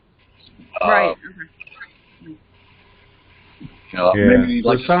 Right. You know, Yeah. maybe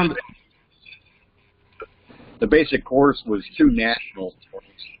like the basic course was too national for me,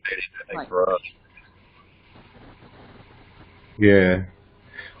 I think, for us. Yeah.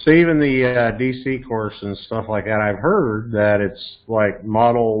 So even the DC course and stuff like that, I've heard that it's like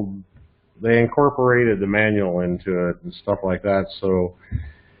modeled. They incorporated the manual into it and stuff like that. So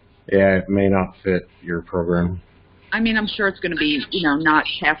yeah, it may not fit your program. I mean, I'm sure it's going to be, you know, not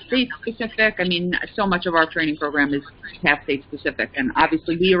half-state specific. I mean, so much of our training program is half-state specific, and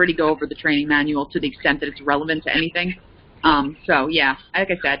obviously we already go over the training manual to the extent that it's relevant to anything. So yeah,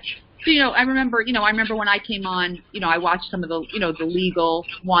 like I said, so, you know, I remember when I came on, you know, I watched some of the, you know, the legal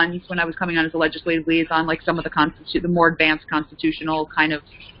ones when I was coming on as a legislative liaison, like some of the more advanced constitutional kind of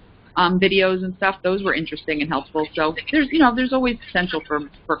videos and stuff. Those were interesting and helpful. So there's, you know, there's always potential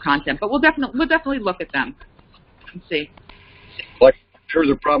for content, but we'll definitely look at them. Let's see. Like, there was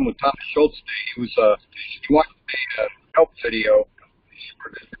a problem with Thomas Schultz today. He was, he watched a help video,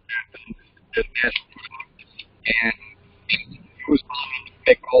 and he was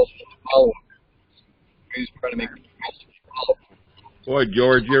make calls to follow him. He was trying to make calls to follow him. Boy,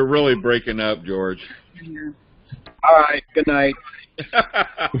 George, you're really breaking up, George. Yeah. All right, good night.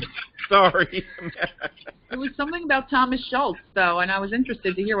 Sorry. It was something about Thomas Schultz, though, and I was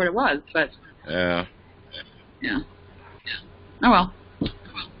interested to hear what it was, but... Yeah. Yeah. Oh, well.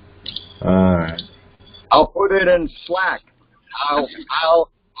 All right. I'll put it in Slack. I'll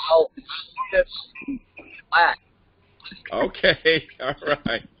put it in Slack. Okay. All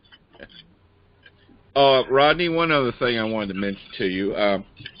right. Rodney, one other thing I wanted to mention to you.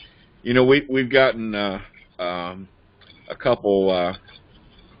 You know, we've gotten a couple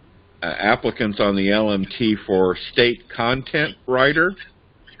applicants on the LMT for state content writer.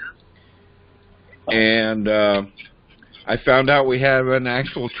 And I found out we have an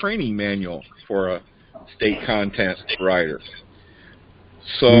actual training manual for a state content writer.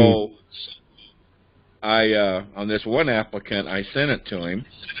 So on this one applicant, I sent it to him,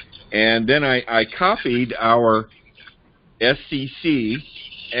 and then I copied our SCC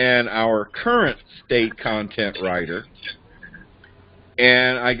and our current state content writer,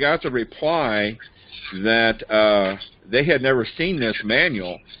 and I got the reply that they had never seen this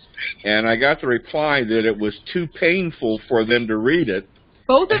manual. And I got the reply that it was too painful for them to read it.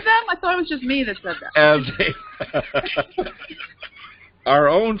 Both of them? I thought it was just me that said that. As our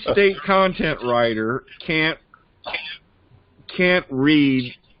own state content writer can't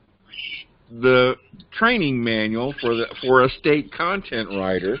read the training manual for a state content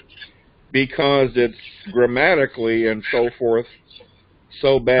writer because it's grammatically and so forth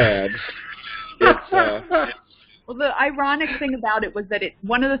so bad. It's well, the ironic thing about it was that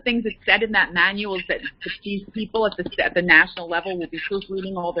one of the things it said in that manual is that these people at the national level will be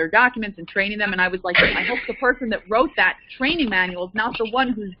proofreading all their documents and training them. And I was like, I hope the person that wrote that training manual is not the one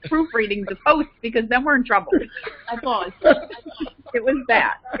who's proofreading the post, because then we're in trouble. That's all. It was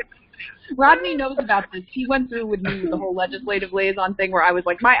bad. Rodney knows about this. He went through with me the whole legislative liaison thing where I was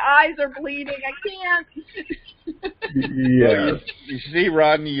like, my eyes are bleeding. I can't. Yeah. You see,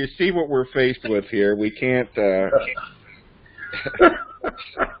 Rodney, you see what we're faced with here. We can't. But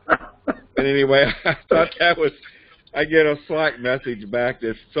anyway, I thought that was. I get a Slack message back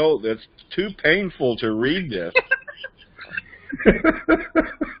that's too painful to read this.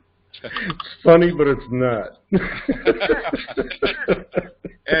 It's funny, but it's not.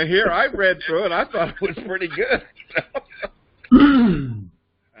 And here I read through it. I thought it was pretty good.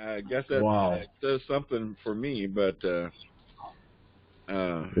 I guess that does something for me, but yeah.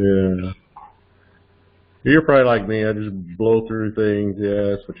 You're probably like me. I just blow through things. Yeah,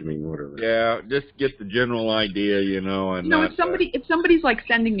 that's what you mean. Whatever. Yeah, just get the general idea, you know. And if somebody's like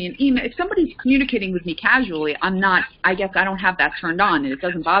sending me an email, if somebody's communicating with me casually, I guess I don't have that turned on, and it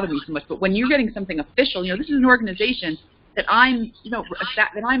doesn't bother me so much. But when you're getting something official, you know, this is an organization. that I'm,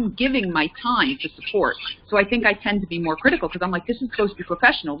 that I'm giving my time to support. So I think I tend to be more critical because I'm like, this is supposed to be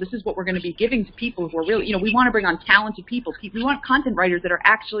professional. This is what we're going to be giving to people who are really, we want to bring on talented people. We want content writers that are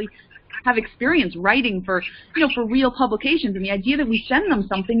actually have experience writing for, for real publications. And the idea that we send them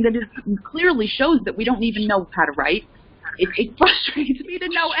something that is clearly shows that we don't even know how to write, it frustrates me to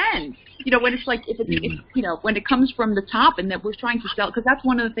no end. When it's like, if when it comes from the top and that we're trying to sell, because that's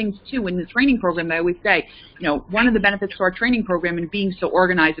one of the things too in the training program that I always say, one of the benefits to our training program and being so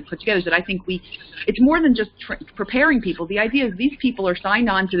organized and put together is that I think it's more than just preparing people. The idea is these people are signed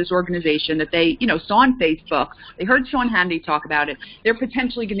on to this organization that they, saw on Facebook. They heard Sean Hannity talk about it. They're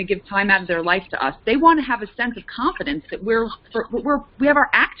potentially going to give time out of their life to us. They want to have a sense of confidence that we have our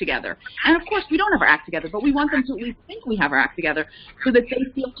act together. And of course, we don't have our act together, but we want them to at least think we have our act together so that they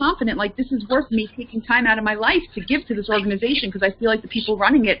feel confident, like this is worth me taking time out of my life to give to this organization because I feel like the people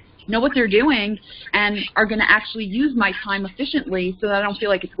running it know what they're doing and are going to actually use my time efficiently so that I don't feel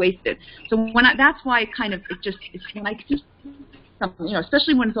like it's wasted. So that's why especially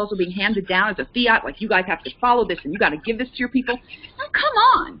when it's also being handed down as a fiat, like you guys have to follow this and you got to give this to your people. Now, come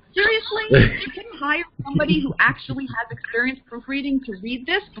on, seriously? You can hire somebody who actually has experience proofreading to read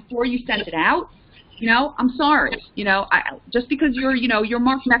this before you send it out? I'm sorry. Just because you're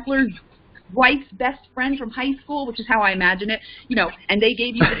Mark Meckler's wife's best friend from high school, which is how I imagine it, and they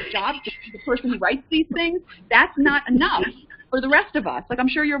gave you this job to be the person who writes these things, that's not enough for the rest of us. Like, I'm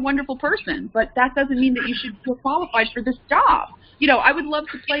sure you're a wonderful person, but that doesn't mean that you should feel qualified for this job. I would love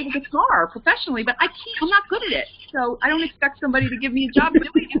to play the guitar professionally, but I can't. I'm not good at it. So I don't expect somebody to give me a job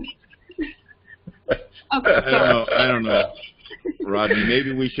doing it. Okay, sorry. I don't know. Rodney,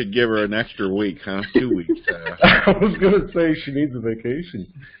 maybe we should give her an extra week, huh? 2 weeks. I was going to say she needs a vacation.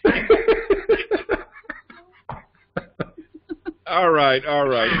 All right.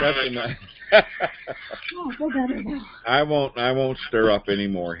 That's enough. Oh, feel better now. I won't stir up any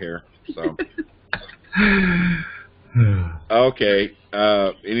more here. So. Okay.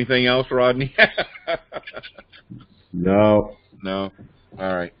 Anything else, Rodney? No. No.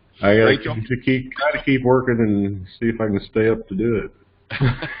 All right. I got to keep working and see if I can stay up to do it.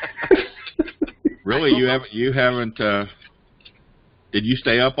 Really, you haven't. Did you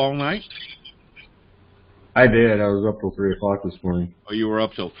stay up all night? I did. I was up till 3 o'clock this morning. Oh, you were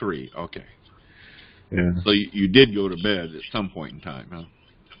up till 3. Okay. Yeah. So you did go to bed at some point in time, huh?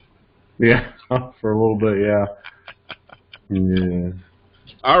 Yeah, for a little bit. Yeah. Yeah.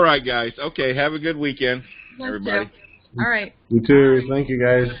 All right, guys. Okay. Have a good weekend, everybody. All right. You too. Thank you,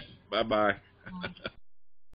 guys. Bye-bye.